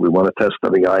standard. We want to test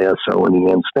on the ISO and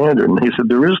the EN standard, and they said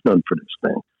there is none for this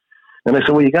thing. And I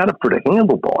said, well, you got it for the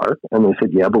handlebar, and they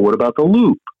said, yeah, but what about the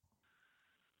loop?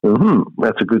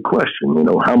 That's a good question.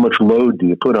 How much load do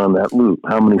you put on that loop?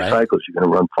 How many cycles? You're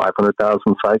going to run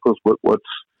 500,000 cycles? What's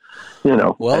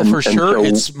Well, for sure,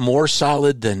 it's more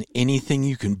solid than anything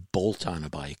you can bolt on a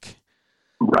bike.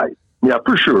 Right. Yeah,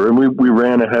 for sure. And we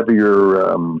ran a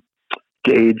heavier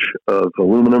gauge of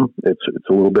aluminum. It's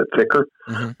a little bit thicker.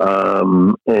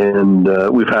 Mm-hmm. And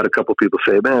we've had a couple people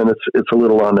say, man, it's a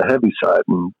little on the heavy side.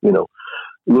 And,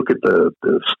 look at the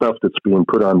stuff that's being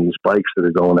put on these bikes that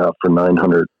are going out for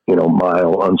 900,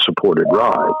 mile unsupported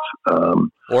rides.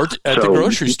 Or at the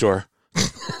grocery store.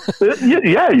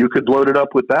 Yeah, you could load it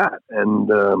up with that. And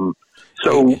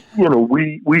we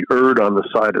erred on the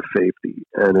side of safety,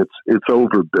 and it's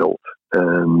overbuilt.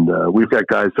 And we've got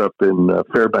guys up in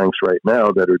Fairbanks right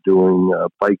now that are doing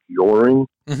bike yoring.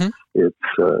 Mm-hmm. It's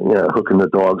hooking the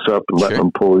dogs up and letting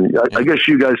them pull. I guess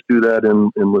you guys do that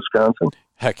in Wisconsin.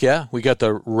 Heck yeah, we got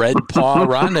the Red Paw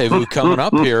Rendezvous coming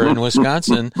up here in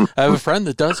Wisconsin. I have a friend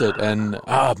that does it, and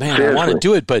I want to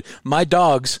do it, but my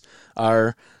dogs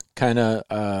are kind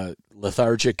of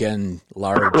lethargic and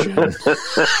large and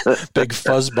big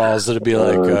fuzzballs that'd be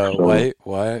like,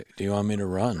 why do you want me to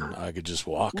run? I could just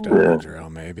walk down the trail,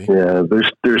 maybe. Yeah,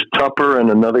 there's Tupper and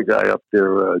another guy up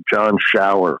there, John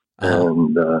Shower,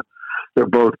 and they're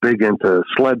both big into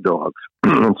sled dogs.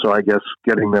 And so I guess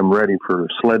getting them ready for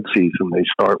sled season, they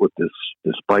start with this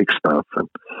bike stuff, and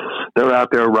they're out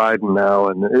there riding now,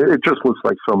 and it just looks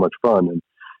like so much fun. And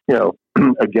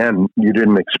again, you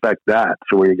didn't expect that.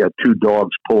 So where you got two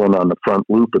dogs pulling on the front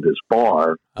loop of this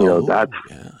bar, that's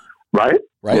right.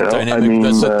 Right. Dynamic,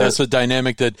 that's a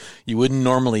dynamic that you wouldn't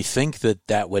normally think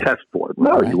that would test for.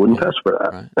 No, you wouldn't test for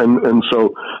that. Right. And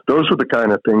so those are the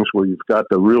kind of things where you've got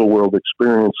the real world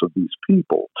experience of these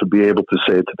people to be able to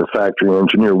say to the factory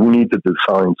engineer, we need to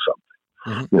design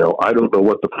something. Mm-hmm. I don't know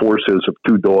what the force is of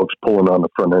two dogs pulling on the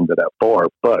front end of that bar,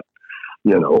 but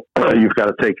you've got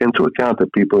to take into account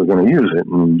that people are going to use it.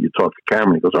 And you talk to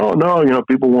Cameron, he goes, oh no,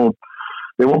 people won't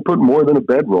put more than a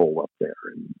bedroll up there.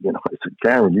 And, I said,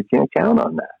 Cameron, you can't count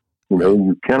on that.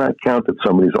 You cannot count that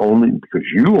somebody's only because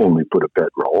you only put a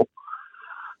bedroll.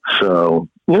 So,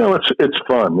 it's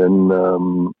fun.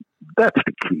 And, that's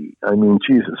the key. I mean,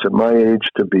 Jesus, at my age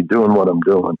to be doing what I'm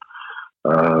doing,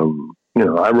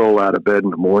 I roll out of bed in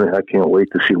the morning. I can't wait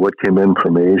to see what came in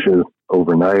from Asia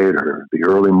overnight or the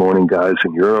early morning guys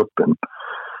in Europe. And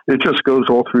it just goes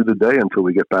all through the day until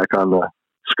we get back on the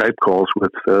Skype calls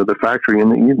with the factory in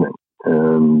the evening.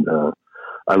 And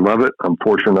I love it. I'm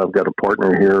fortunate I've got a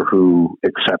partner here who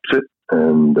accepts it,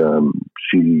 and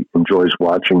she enjoys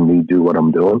watching me do what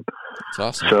I'm doing. That's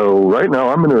awesome. So right now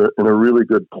I'm in a really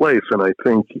good place. And I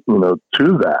think,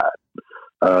 to that,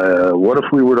 What if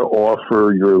we were to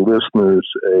offer your listeners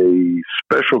a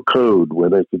special code where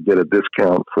they could get a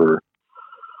discount for,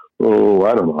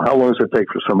 I don't know. How long does it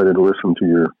take for somebody to listen to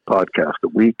your podcast? A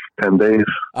week, 10 days?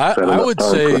 I would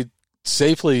say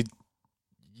safely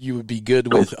you would be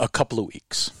good with a couple of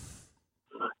weeks.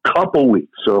 Couple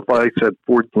weeks. So if I said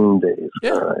 14 days,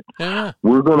 Yeah. all right. Yeah.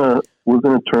 We're gonna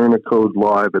turn a code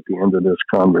live at the end of this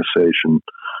conversation,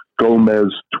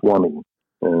 Gomez 20,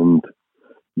 and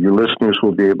your listeners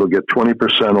will be able to get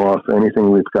 20% off anything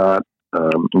we've got,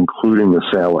 including the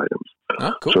sale items.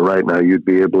 Oh, cool. So right now you'd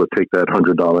be able to take that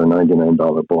 $100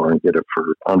 $99 bar and get it for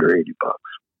under $80.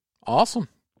 Awesome.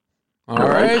 All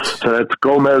right. So that's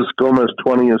Gomez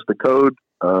 20 is the code.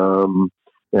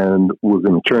 And we're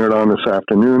going to turn it on this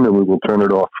afternoon, and we will turn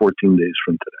it off 14 days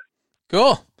from today.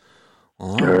 Cool.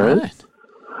 All right.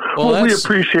 Well, we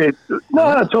appreciate.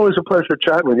 No, it's always a pleasure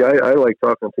chatting with you. I like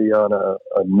talking to you on a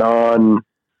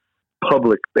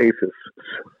non-public basis.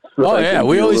 So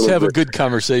we always have a good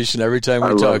conversation every time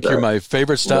we talk. You're my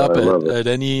favorite stop at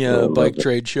any bike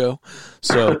trade show.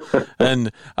 So,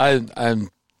 and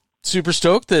I'm super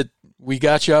stoked that we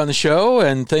got you on the show,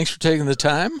 and thanks for taking the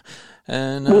time.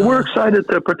 And we're excited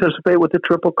to participate with the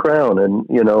Triple Crown, and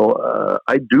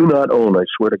I do not own. I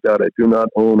swear to God, I do not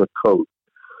own a coat.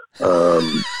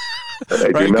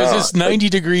 Right, because it's 90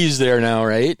 degrees there now,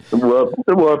 right? Well,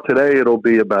 today it'll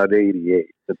be about 88.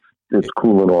 It's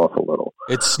cooling off a little.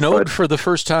 It snowed for the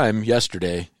first time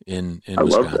yesterday in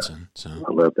Wisconsin. So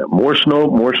I love that. More snow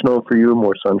for you,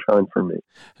 more sunshine for me.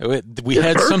 We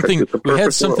had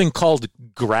something called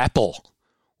grapple,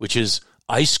 which is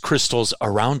ice crystals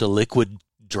around a liquid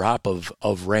drop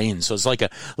of rain. So it's like a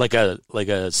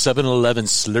 7-Eleven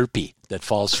Slurpee that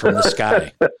falls from the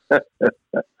sky.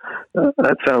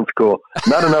 That sounds cool.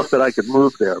 Not enough that I could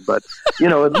move there, but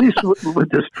at least with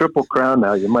this Triple Crown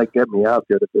now, you might get me out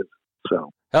there to visit.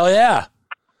 So hell yeah!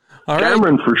 All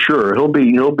Cameron for sure. He'll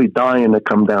be dying to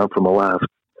come down from Alaska.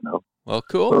 Well,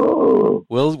 cool. Oh.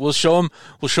 We'll show him.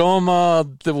 We'll show him.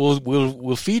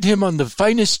 We'll feed him on the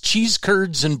finest cheese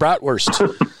curds and bratwurst.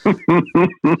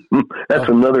 That's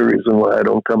another reason why I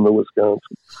don't come to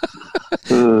Wisconsin.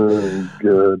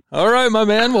 Good. All right, my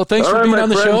man. Well, thanks for being on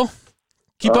the show.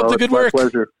 Keep up the good work.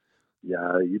 Pleasure.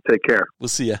 Yeah, you take care. We'll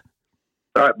see you.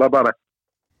 All right, bye.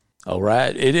 All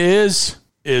right,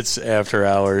 it's after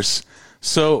hours.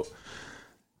 So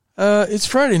it's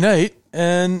Friday night,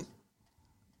 and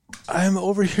I'm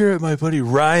over here at my buddy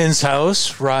Ryan's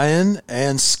house. Ryan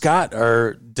and Scott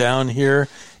are down here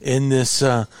in this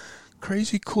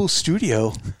crazy cool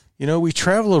studio. We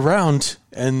travel around,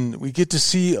 and we get to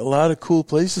see a lot of cool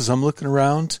places. I'm looking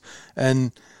around,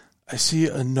 and I see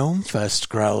a Gnome Fest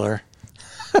growler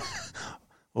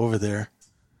over there.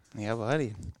 Yeah,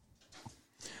 buddy.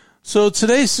 So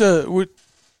today's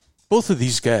both of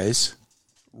these guys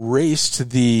raced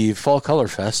the Fall Color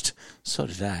Fest. So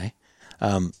did I.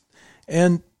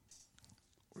 And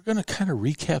we're going to kind of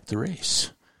recap the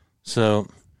race. So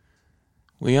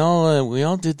we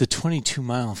all did the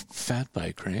 22-mile fat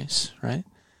bike race, right?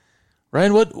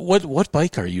 Ryan, what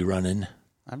bike are you running?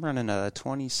 I'm running a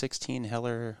 2016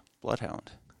 Heller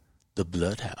Bloodhound. The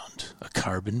Bloodhound, a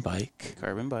carbon bike.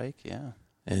 Carbon bike, yeah.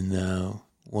 And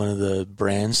one of the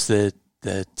brands that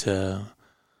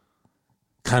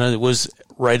kind of was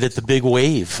right at the big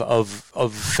wave of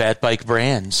fat bike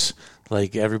brands.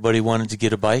 Like everybody wanted to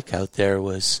get a bike out there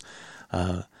was,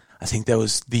 I think that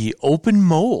was the open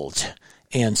mold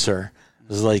answer. It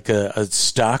was like a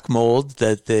stock mold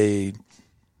that they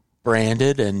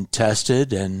branded and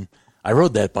tested, and I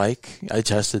rode that bike. I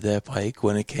tested that bike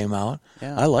when it came out.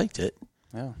 Yeah. I liked it.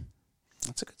 Yeah.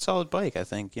 It's a good solid bike, I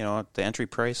think. The entry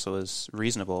price was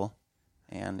reasonable,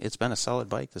 and it's been a solid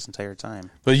bike this entire time.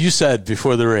 But you said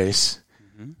before the race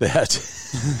that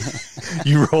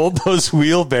you rolled those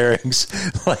wheel bearings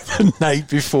like the night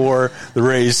before the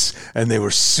race, and they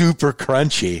were super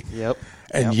crunchy. Yep.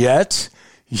 And yet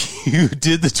you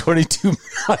did the 22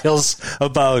 miles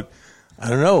about, I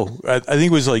don't know, I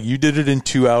think it was like you did it in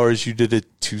 2 hours, you did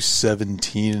it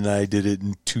 2:17, and I did it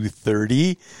in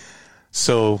 2:30.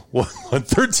 So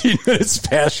 13 minutes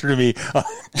faster to me on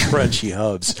crunchy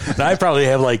hubs. And I probably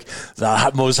have like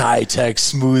the most high-tech,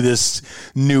 smoothest,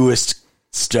 newest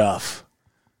stuff.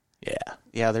 Yeah.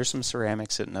 Yeah, there's some ceramic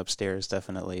sitting upstairs,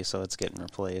 definitely, so it's getting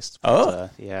replaced.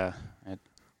 But, yeah.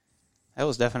 That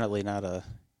was definitely not a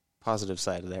positive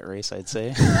side of that race, I'd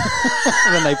say.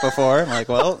 The night before, I'm like,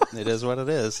 well, it is what it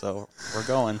is, so we're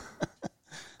going.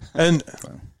 And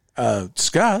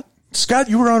Scott,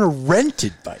 you were on a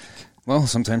rented bike. Well,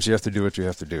 sometimes you have to do what you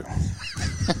have to do.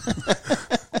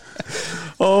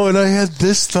 Oh, Oh, and I had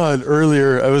this thought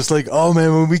earlier. I was like, oh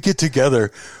man, when we get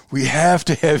together, we have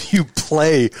to have you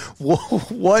play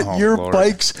what your Lord.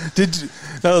 bikes did.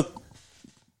 Now,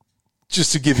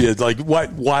 just to give you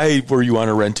why were you on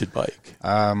a rented bike?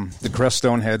 The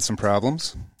Crestone had some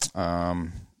problems,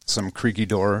 some creaky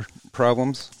door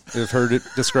problems. I've heard it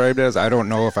described as. I don't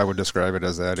know if I would describe it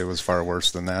as that. It was far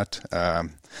worse than that.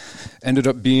 Ended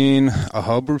up being a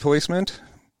hub replacement,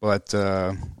 but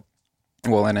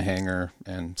and a hanger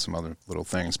and some other little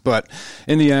things. But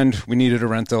in the end, we needed a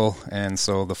rental, and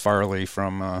so the Farley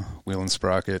from Wheel and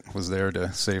Sprocket was there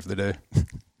to save the day.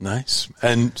 Nice.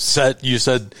 And you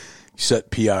said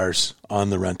PRs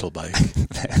on the rental bike.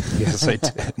 Yes, I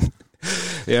did.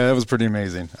 Yeah, that was pretty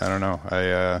amazing. I don't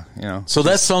know. So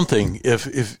that's something.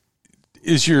 If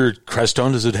is your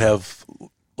Crestone, does it have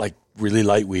like really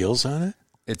light wheels on it?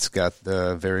 It's got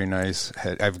the very nice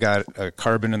head. I've got a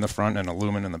carbon in the front and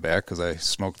aluminum in the back because I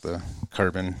smoked the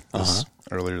carbon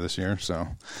earlier this year. So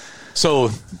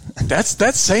that's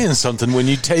saying something when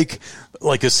you take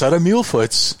like a set of mule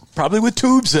foots, probably with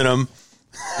tubes in them.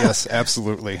 Yes,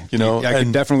 absolutely. I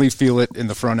can definitely feel it in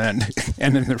the front end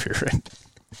and in the rear end.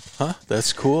 Huh?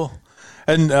 That's cool.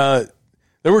 And there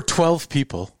were 12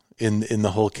 people in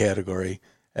the whole category,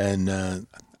 and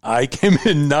I came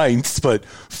in 9th, but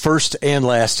first and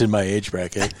last in my age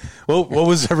bracket. Well, what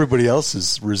was everybody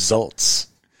else's results?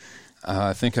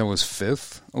 I think I was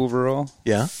 5th overall.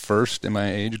 Yeah. First in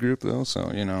my age group, though. So,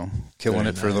 killing Very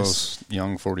it for nice. those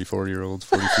young 44-year-olds,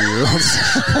 42-year-olds.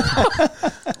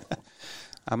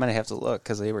 I'm going to have to look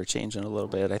because they were changing a little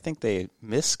bit. I think they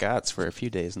missed Scott's for a few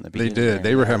days in the They beginning. did.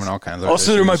 They were having all kinds of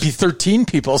Also, there issues. might be 13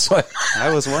 people, so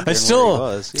I was wondering I still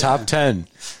where he was. Yeah. top 10.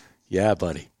 Yeah,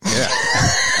 buddy. Yeah.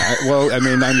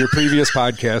 On your previous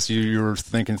podcast, you were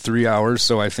thinking 3 hours,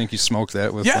 so I think you smoked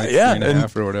that with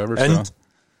 3.5 or whatever. And so.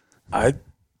 I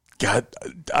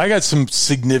got some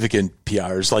significant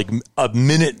PRs, like a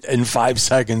minute and 5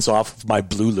 seconds off of my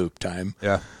blue loop time.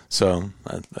 Yeah. So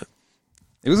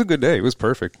It was a good day. It was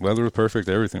perfect. Weather was perfect.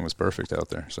 Everything was perfect out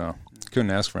there. So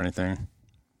couldn't ask for anything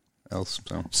else.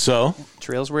 So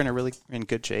Trails were in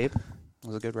good shape. It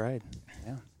was a good ride.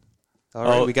 Yeah. All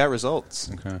right, we got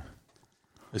results. Okay.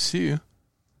 I see you.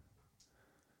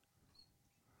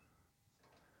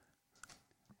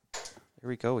 Here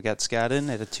we go. We got Scott in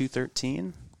at a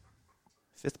 2:13,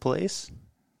 5th place.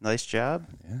 Nice job.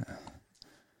 Yeah.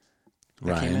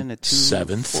 I came in at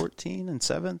 7th. 2:14 and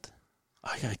 7th.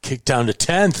 I got kicked down to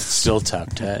 10th. Still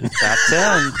top 10. Top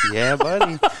 10. Yeah,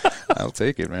 buddy. I'll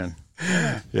take it, man.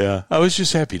 Yeah. I was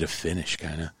just happy to finish,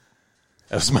 kind of.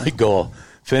 That was my goal.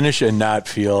 Finish and not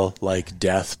feel like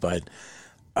death, but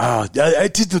I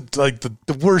did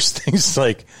the worst things.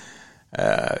 Like,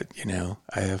 I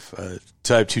have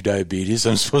type 2 diabetes.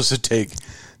 I'm supposed to take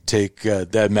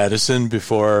that medicine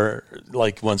before,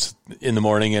 like, once in the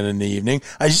morning and in the evening.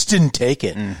 I just didn't take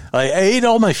it. I ate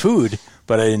all my food,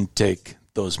 but I didn't take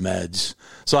those meds.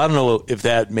 So I don't know if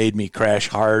that made me crash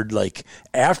hard. Like,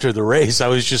 after the race, I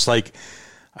was just like,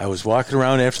 I was walking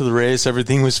around after the race,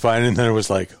 everything was fine, and then it was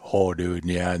like, oh, dude,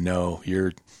 yeah, no,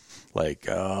 you're like,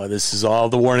 this is all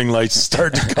the warning lights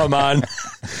start to come on.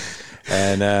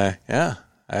 And, I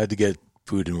had to get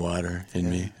food and water in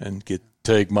me and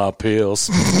take my pills.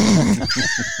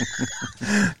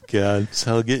 God, it's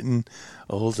hell getting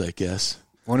old, I guess.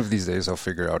 One of these days I'll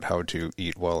figure out how to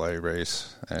eat while I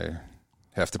race. I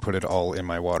have to put it all in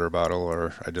my water bottle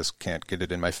or I just can't get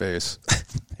it in my face.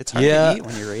 It's hard to eat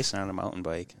when you're racing on a mountain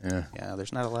bike. Yeah. Yeah,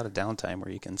 there's not a lot of downtime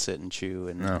where you can sit and chew.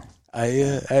 And No.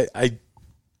 I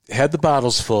had the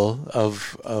bottles full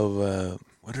of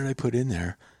what did I put in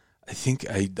there? I think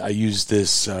I used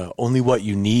this Only What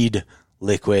You Need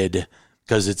liquid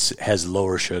because it has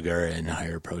lower sugar and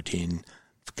higher protein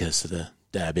because of the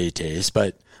diabetes.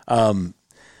 But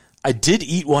I did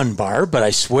eat one bar, but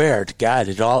I swear to God,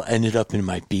 it all ended up in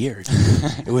my beard.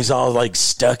 It was all like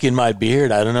stuck in my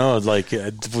beard. I don't know. Like,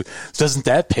 doesn't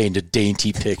that paint a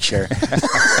dainty picture?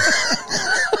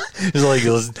 It's like it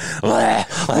was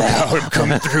how it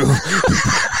coming through.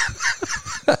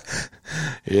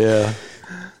 Yeah.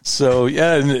 So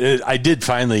yeah, and I did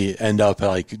finally end up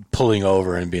like pulling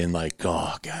over and being like,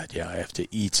 "Oh God, yeah, I have to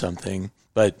eat something."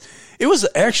 But it was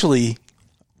actually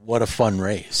what a fun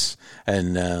race,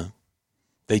 and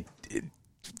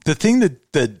the thing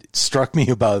that struck me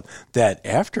about that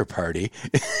after party,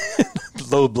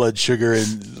 low blood sugar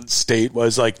and state,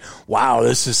 was like, wow,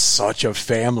 this is such a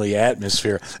family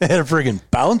atmosphere. They had a friggin'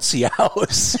 bouncy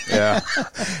house. Yeah.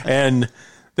 And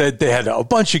that they had a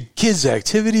bunch of kids'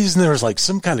 activities, and there was like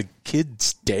some kind of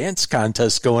kids' dance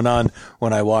contest going on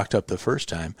when I walked up the first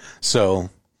time. So,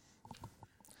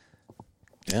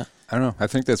 yeah. I don't know. I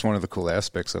think that's one of the cool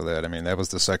aspects of that. I mean, that was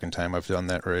the second time I've done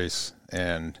that race.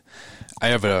 And I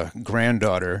have a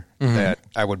granddaughter that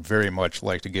I would very much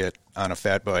like to get on a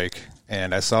fat bike.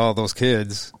 And I saw those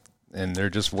kids, and they're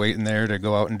just waiting there to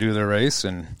go out and do their race.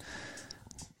 And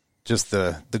just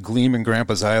the gleam in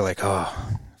Grandpa's eye, like, oh,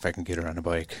 if I can get her on a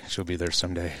bike, she'll be there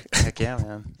someday. Heck yeah,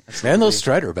 man. And those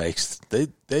Strider bikes,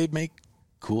 they make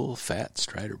cool, fat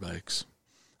Strider bikes.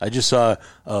 I just saw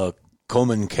a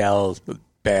Coleman Cal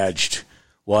badged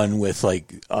one with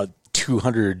like a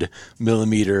 200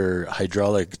 millimeter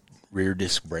hydraulic rear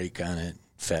disc brake on it,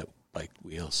 fat bike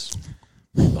wheels.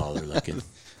 Baller looking.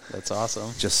 That's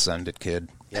awesome. Just send it, kid.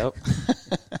 Yep.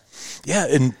 Yeah,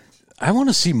 and I want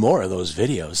to see more of those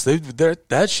videos.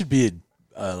 That should be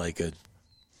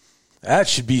that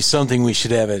should be something we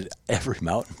should have at every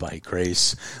mountain bike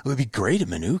race. It would be great at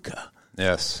Manuka.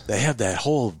 Yes. They have that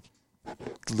whole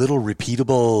little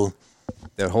repeatable,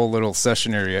 that whole little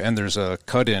session area, and there's a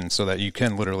cut in so that you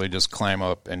can literally just climb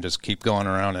up and just keep going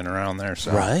around and around there.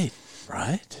 So. Right.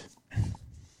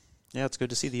 Yeah, it's good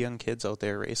to see the young kids out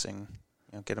there racing.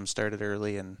 Get them started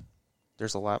early, and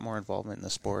there's a lot more involvement in the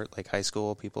sport, like high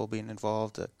school people being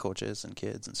involved, coaches and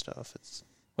kids and stuff. It's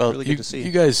really good to see.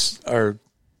 You guys are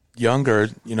younger,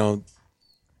 I'm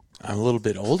a little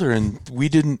bit older, and we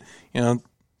didn't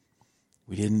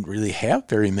really have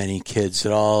very many kids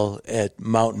at all at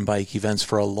mountain bike events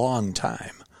for a long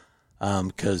time.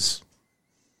 Because,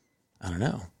 I don't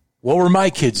know. What were my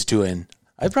kids doing?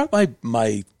 I brought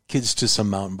my kids to some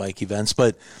mountain bike events,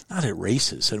 but not at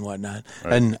races and whatnot.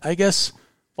 Right. And I guess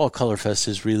Fall Color Fest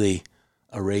is really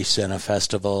a race and a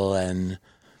festival, and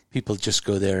people just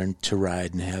go there to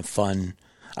ride and have fun.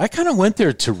 I kind of went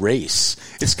there to race.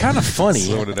 It's kind of funny.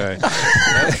 So did I.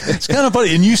 It's kind of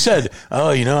funny. And you said,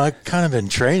 I kind of been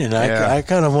training. I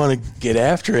kind of want to get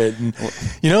after it. And,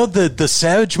 the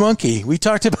Savage Monkey,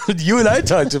 you and I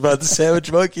talked about the Savage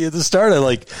Monkey at the start. I'm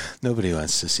like, nobody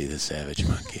wants to see the Savage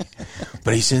Monkey.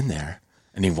 But he's in there,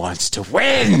 and he wants to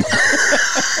win.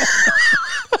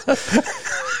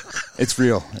 It's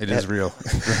real. It is real.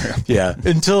 Yeah.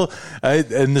 Until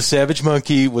and the Savage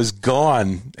Monkey was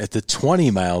gone at the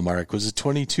 20-mile mark. Was it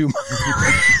 22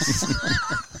 miles?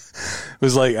 It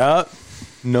was like,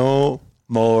 no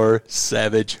more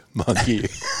Savage Monkey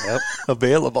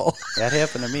available. That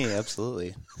happened to me,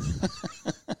 absolutely.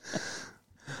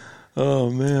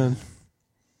 Oh, man.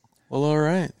 Well, all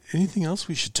right. Anything else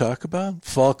we should talk about?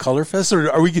 Fall Color Fest? Or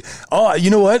are we? Oh,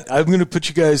 you know what? I'm going to put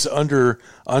you guys under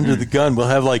the gun.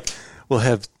 We'll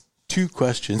have two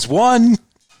questions. One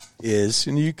is,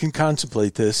 and you can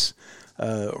contemplate this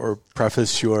or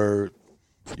preface your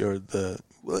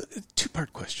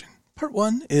two-part question. Part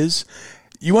one is,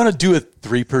 you want to do a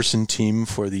 3-person team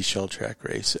for the Shell Track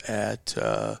race at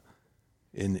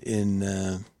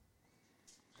in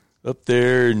up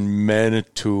there in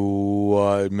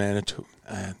Manitowoc.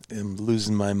 I'm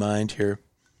losing my mind here.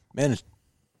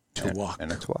 Manitowoc.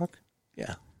 Manitowoc?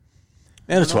 Yeah.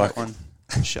 Manitowoc. One.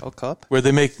 Shell Cup? Where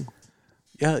they make,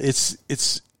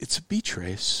 it's a beach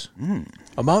race.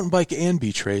 A mountain bike and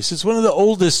beach race. It's one of the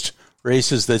oldest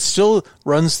races that still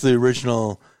runs the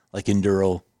original,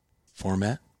 enduro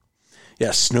format.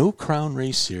 Yeah, Snow Crown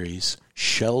Race Series,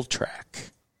 Shell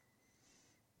Track.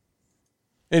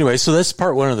 Anyway, so that's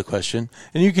part one of the question.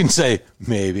 And you can say,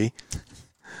 maybe.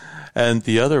 And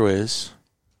the other is,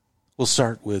 we'll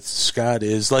start with Scott,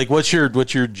 is what's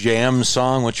your jam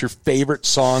song? What's your favorite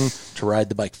song to ride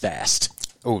the bike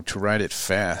fast? Oh, to ride it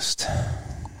fast.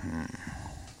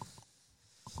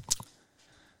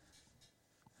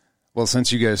 Well,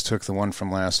 since you guys took the one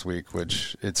from last week,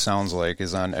 which it sounds like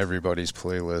is on everybody's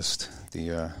playlist,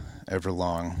 the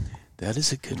Everlong. That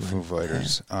is a good one. Foo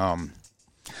Fighters. Yeah.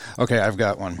 Okay, I've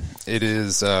got one. It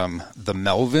is the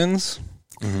Melvins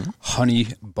Honey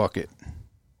Bucket.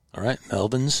 All right,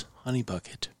 Melvins Honey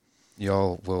Bucket.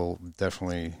 Y'all will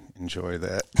definitely enjoy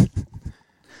that.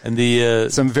 And the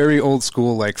some very old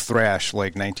school thrash,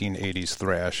 1980s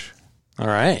thrash. All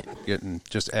right,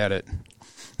 just add it.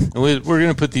 And we're going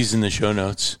to put these in the show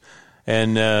notes.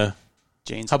 And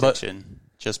Jane's Addiction,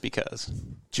 Just Because.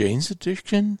 Jane's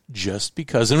Addiction, Just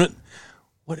Because. And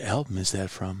what album is that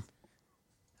from?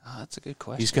 Oh, that's a good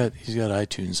question. He's got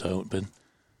iTunes open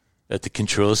at the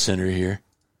control center here.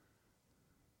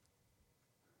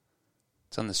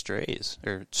 It's on the Strays.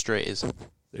 There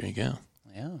you go.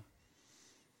 Yeah.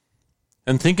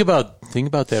 And think about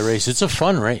that race. It's a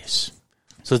fun race.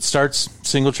 So it starts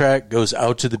single track, goes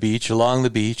out to the beach, along the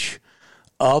beach,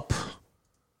 up.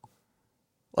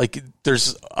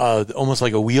 There's almost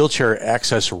like a wheelchair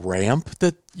access ramp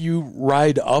that you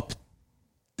ride up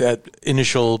that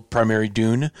initial primary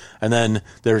dune. And then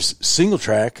there's single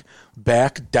track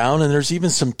back down, and there's even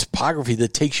some topography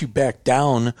that takes you back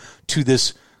down to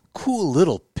this cool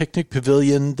little picnic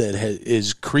pavilion that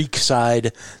is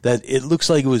creekside, that it looks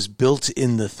like it was built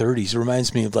in the 30s. It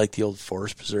reminds me of like the old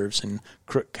forest preserves in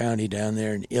Crook County down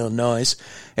there in Illinois.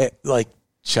 Like,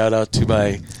 shout out to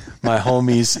my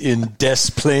homies in Des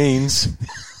Plaines,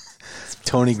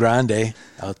 Tony Grande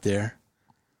out there.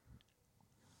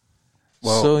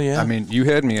 Well, so, yeah. I mean, you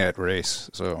had me at race,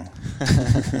 so.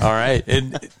 All right.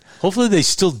 And hopefully they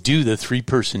still do the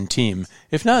 3-person team.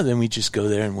 If not, then we just go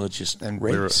there and we'll just race.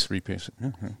 We're a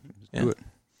 3-person. Do it.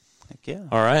 Heck yeah.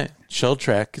 All right. Shell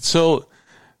track. So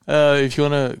if you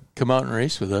want to come out and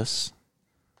race with us.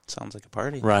 Sounds like a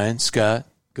party. Ryan, Scott,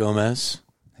 Gomez.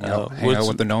 Hang out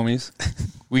with the Nomies.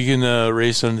 We can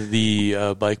race under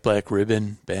the Bike Black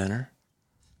Ribbon banner,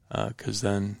 because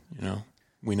then,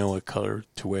 we know what color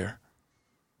to wear.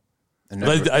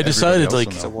 I decided, like,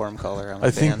 it's a warm color on the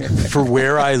I think for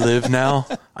where I live now,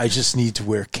 I just need to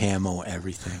wear camo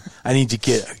everything. I'm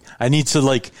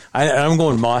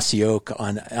going mossy oak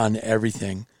on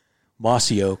everything.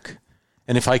 Mossy oak.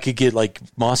 And if I could get like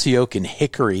mossy oak and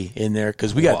hickory in there,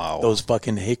 because we got those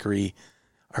fucking hickory,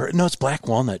 it's black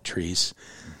walnut trees.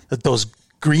 Those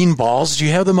green balls, do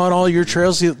you have them on all your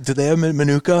trails? Do they have them in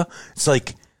Manuka? It's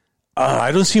like,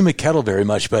 I don't see them at Kettle very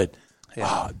much, but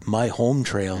my home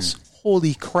trails.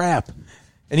 Holy crap.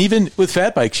 And even with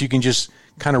fat bikes, you can just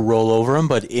kind of roll over them,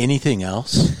 but anything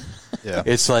else,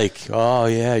 it's like, you're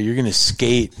going to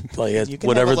skate like you can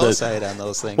whatever have a low side on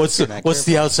those things. What's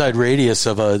the outside radius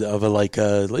of a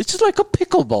it's just like a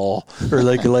pickleball or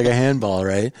like a handball,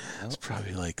 right? It's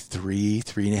probably like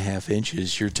 3.5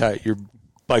 inches. Your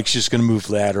bike's just going to move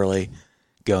laterally,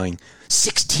 going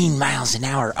 16 miles an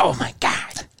hour. Oh my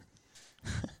God.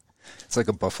 It's like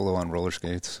a buffalo on roller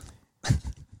skates.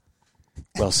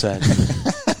 Well said.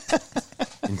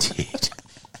 Indeed.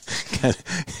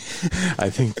 I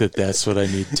think that's what I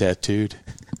need tattooed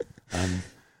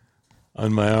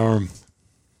on my arm.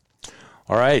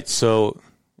 All right. So,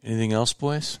 anything else,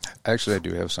 boys? Actually, I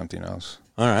do have something else.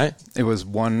 All right. It was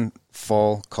one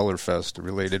Fall Color Fest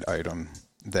related item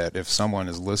that if someone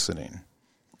is listening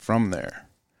from there,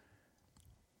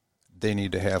 they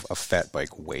need to have a fat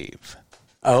bike wave.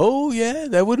 Oh, yeah.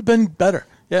 That would have been better.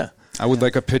 Yeah. I would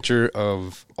like a picture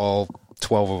of all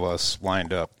 12 of us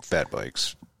lined up, fat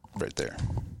bikes, right there.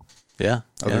 Yeah.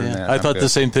 Other than that, I thought the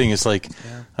same thing. It's like,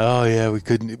 we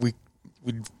couldn't, we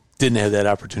didn't have that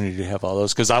opportunity to have all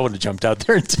those, because I would have jumped out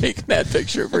there and taken that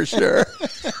picture for sure.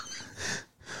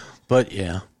 But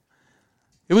yeah,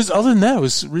 it was, other than that, it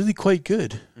was really quite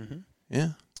good. Mm-hmm.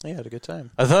 Yeah. Yeah, had a good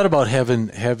time. I thought about having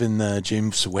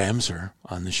James Wamser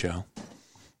on the show,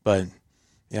 but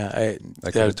yeah,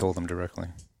 I could have told him directly.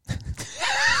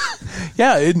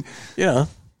 And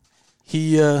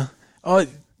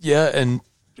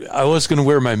I was going to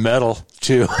wear my medal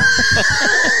too.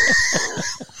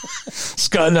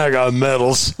 Scott and I got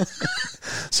medals.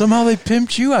 Somehow they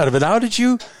pimped you out of it. How did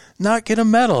you not get a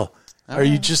medal? Are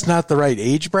you just not the right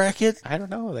age bracket? I don't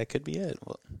know. That could be it.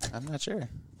 Well, I'm not sure.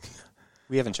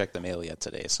 We haven't checked the mail yet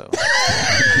today, so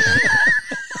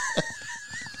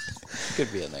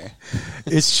could be in there.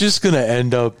 It's just going to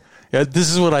end up. Yeah,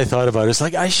 this is what I thought about. It's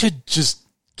like, I should just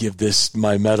give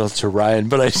my medal to Ryan,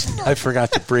 but I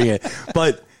forgot to bring it.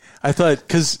 But I thought,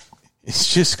 because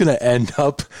it's just going to end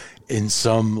up in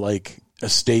some like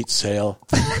estate sale.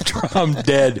 I'm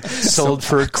dead, sold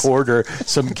for $0.25.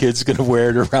 Some kid's going to wear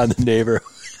it around the neighborhood.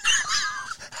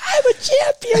 I'm a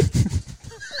champion.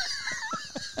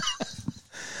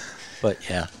 But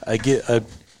yeah, I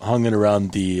hung it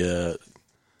around the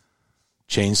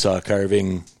chainsaw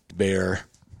carving bear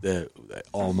that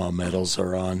all my medals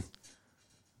are on.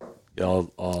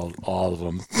 All of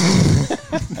them.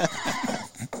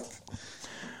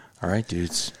 All right,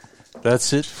 dudes.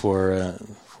 That's it for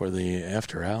the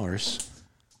after hours.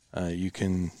 You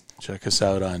can check us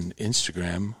out on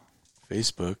Instagram,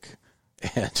 Facebook,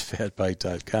 at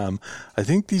fatbike.com. I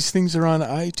think these things are on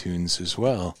iTunes as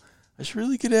well. I should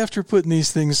really get after putting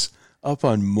these things up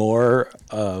on more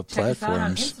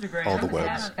platforms. All the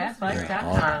webs.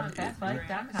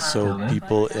 So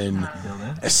people in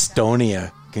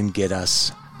Estonia can get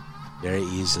us very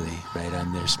easily right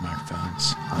on their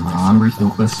smartphones.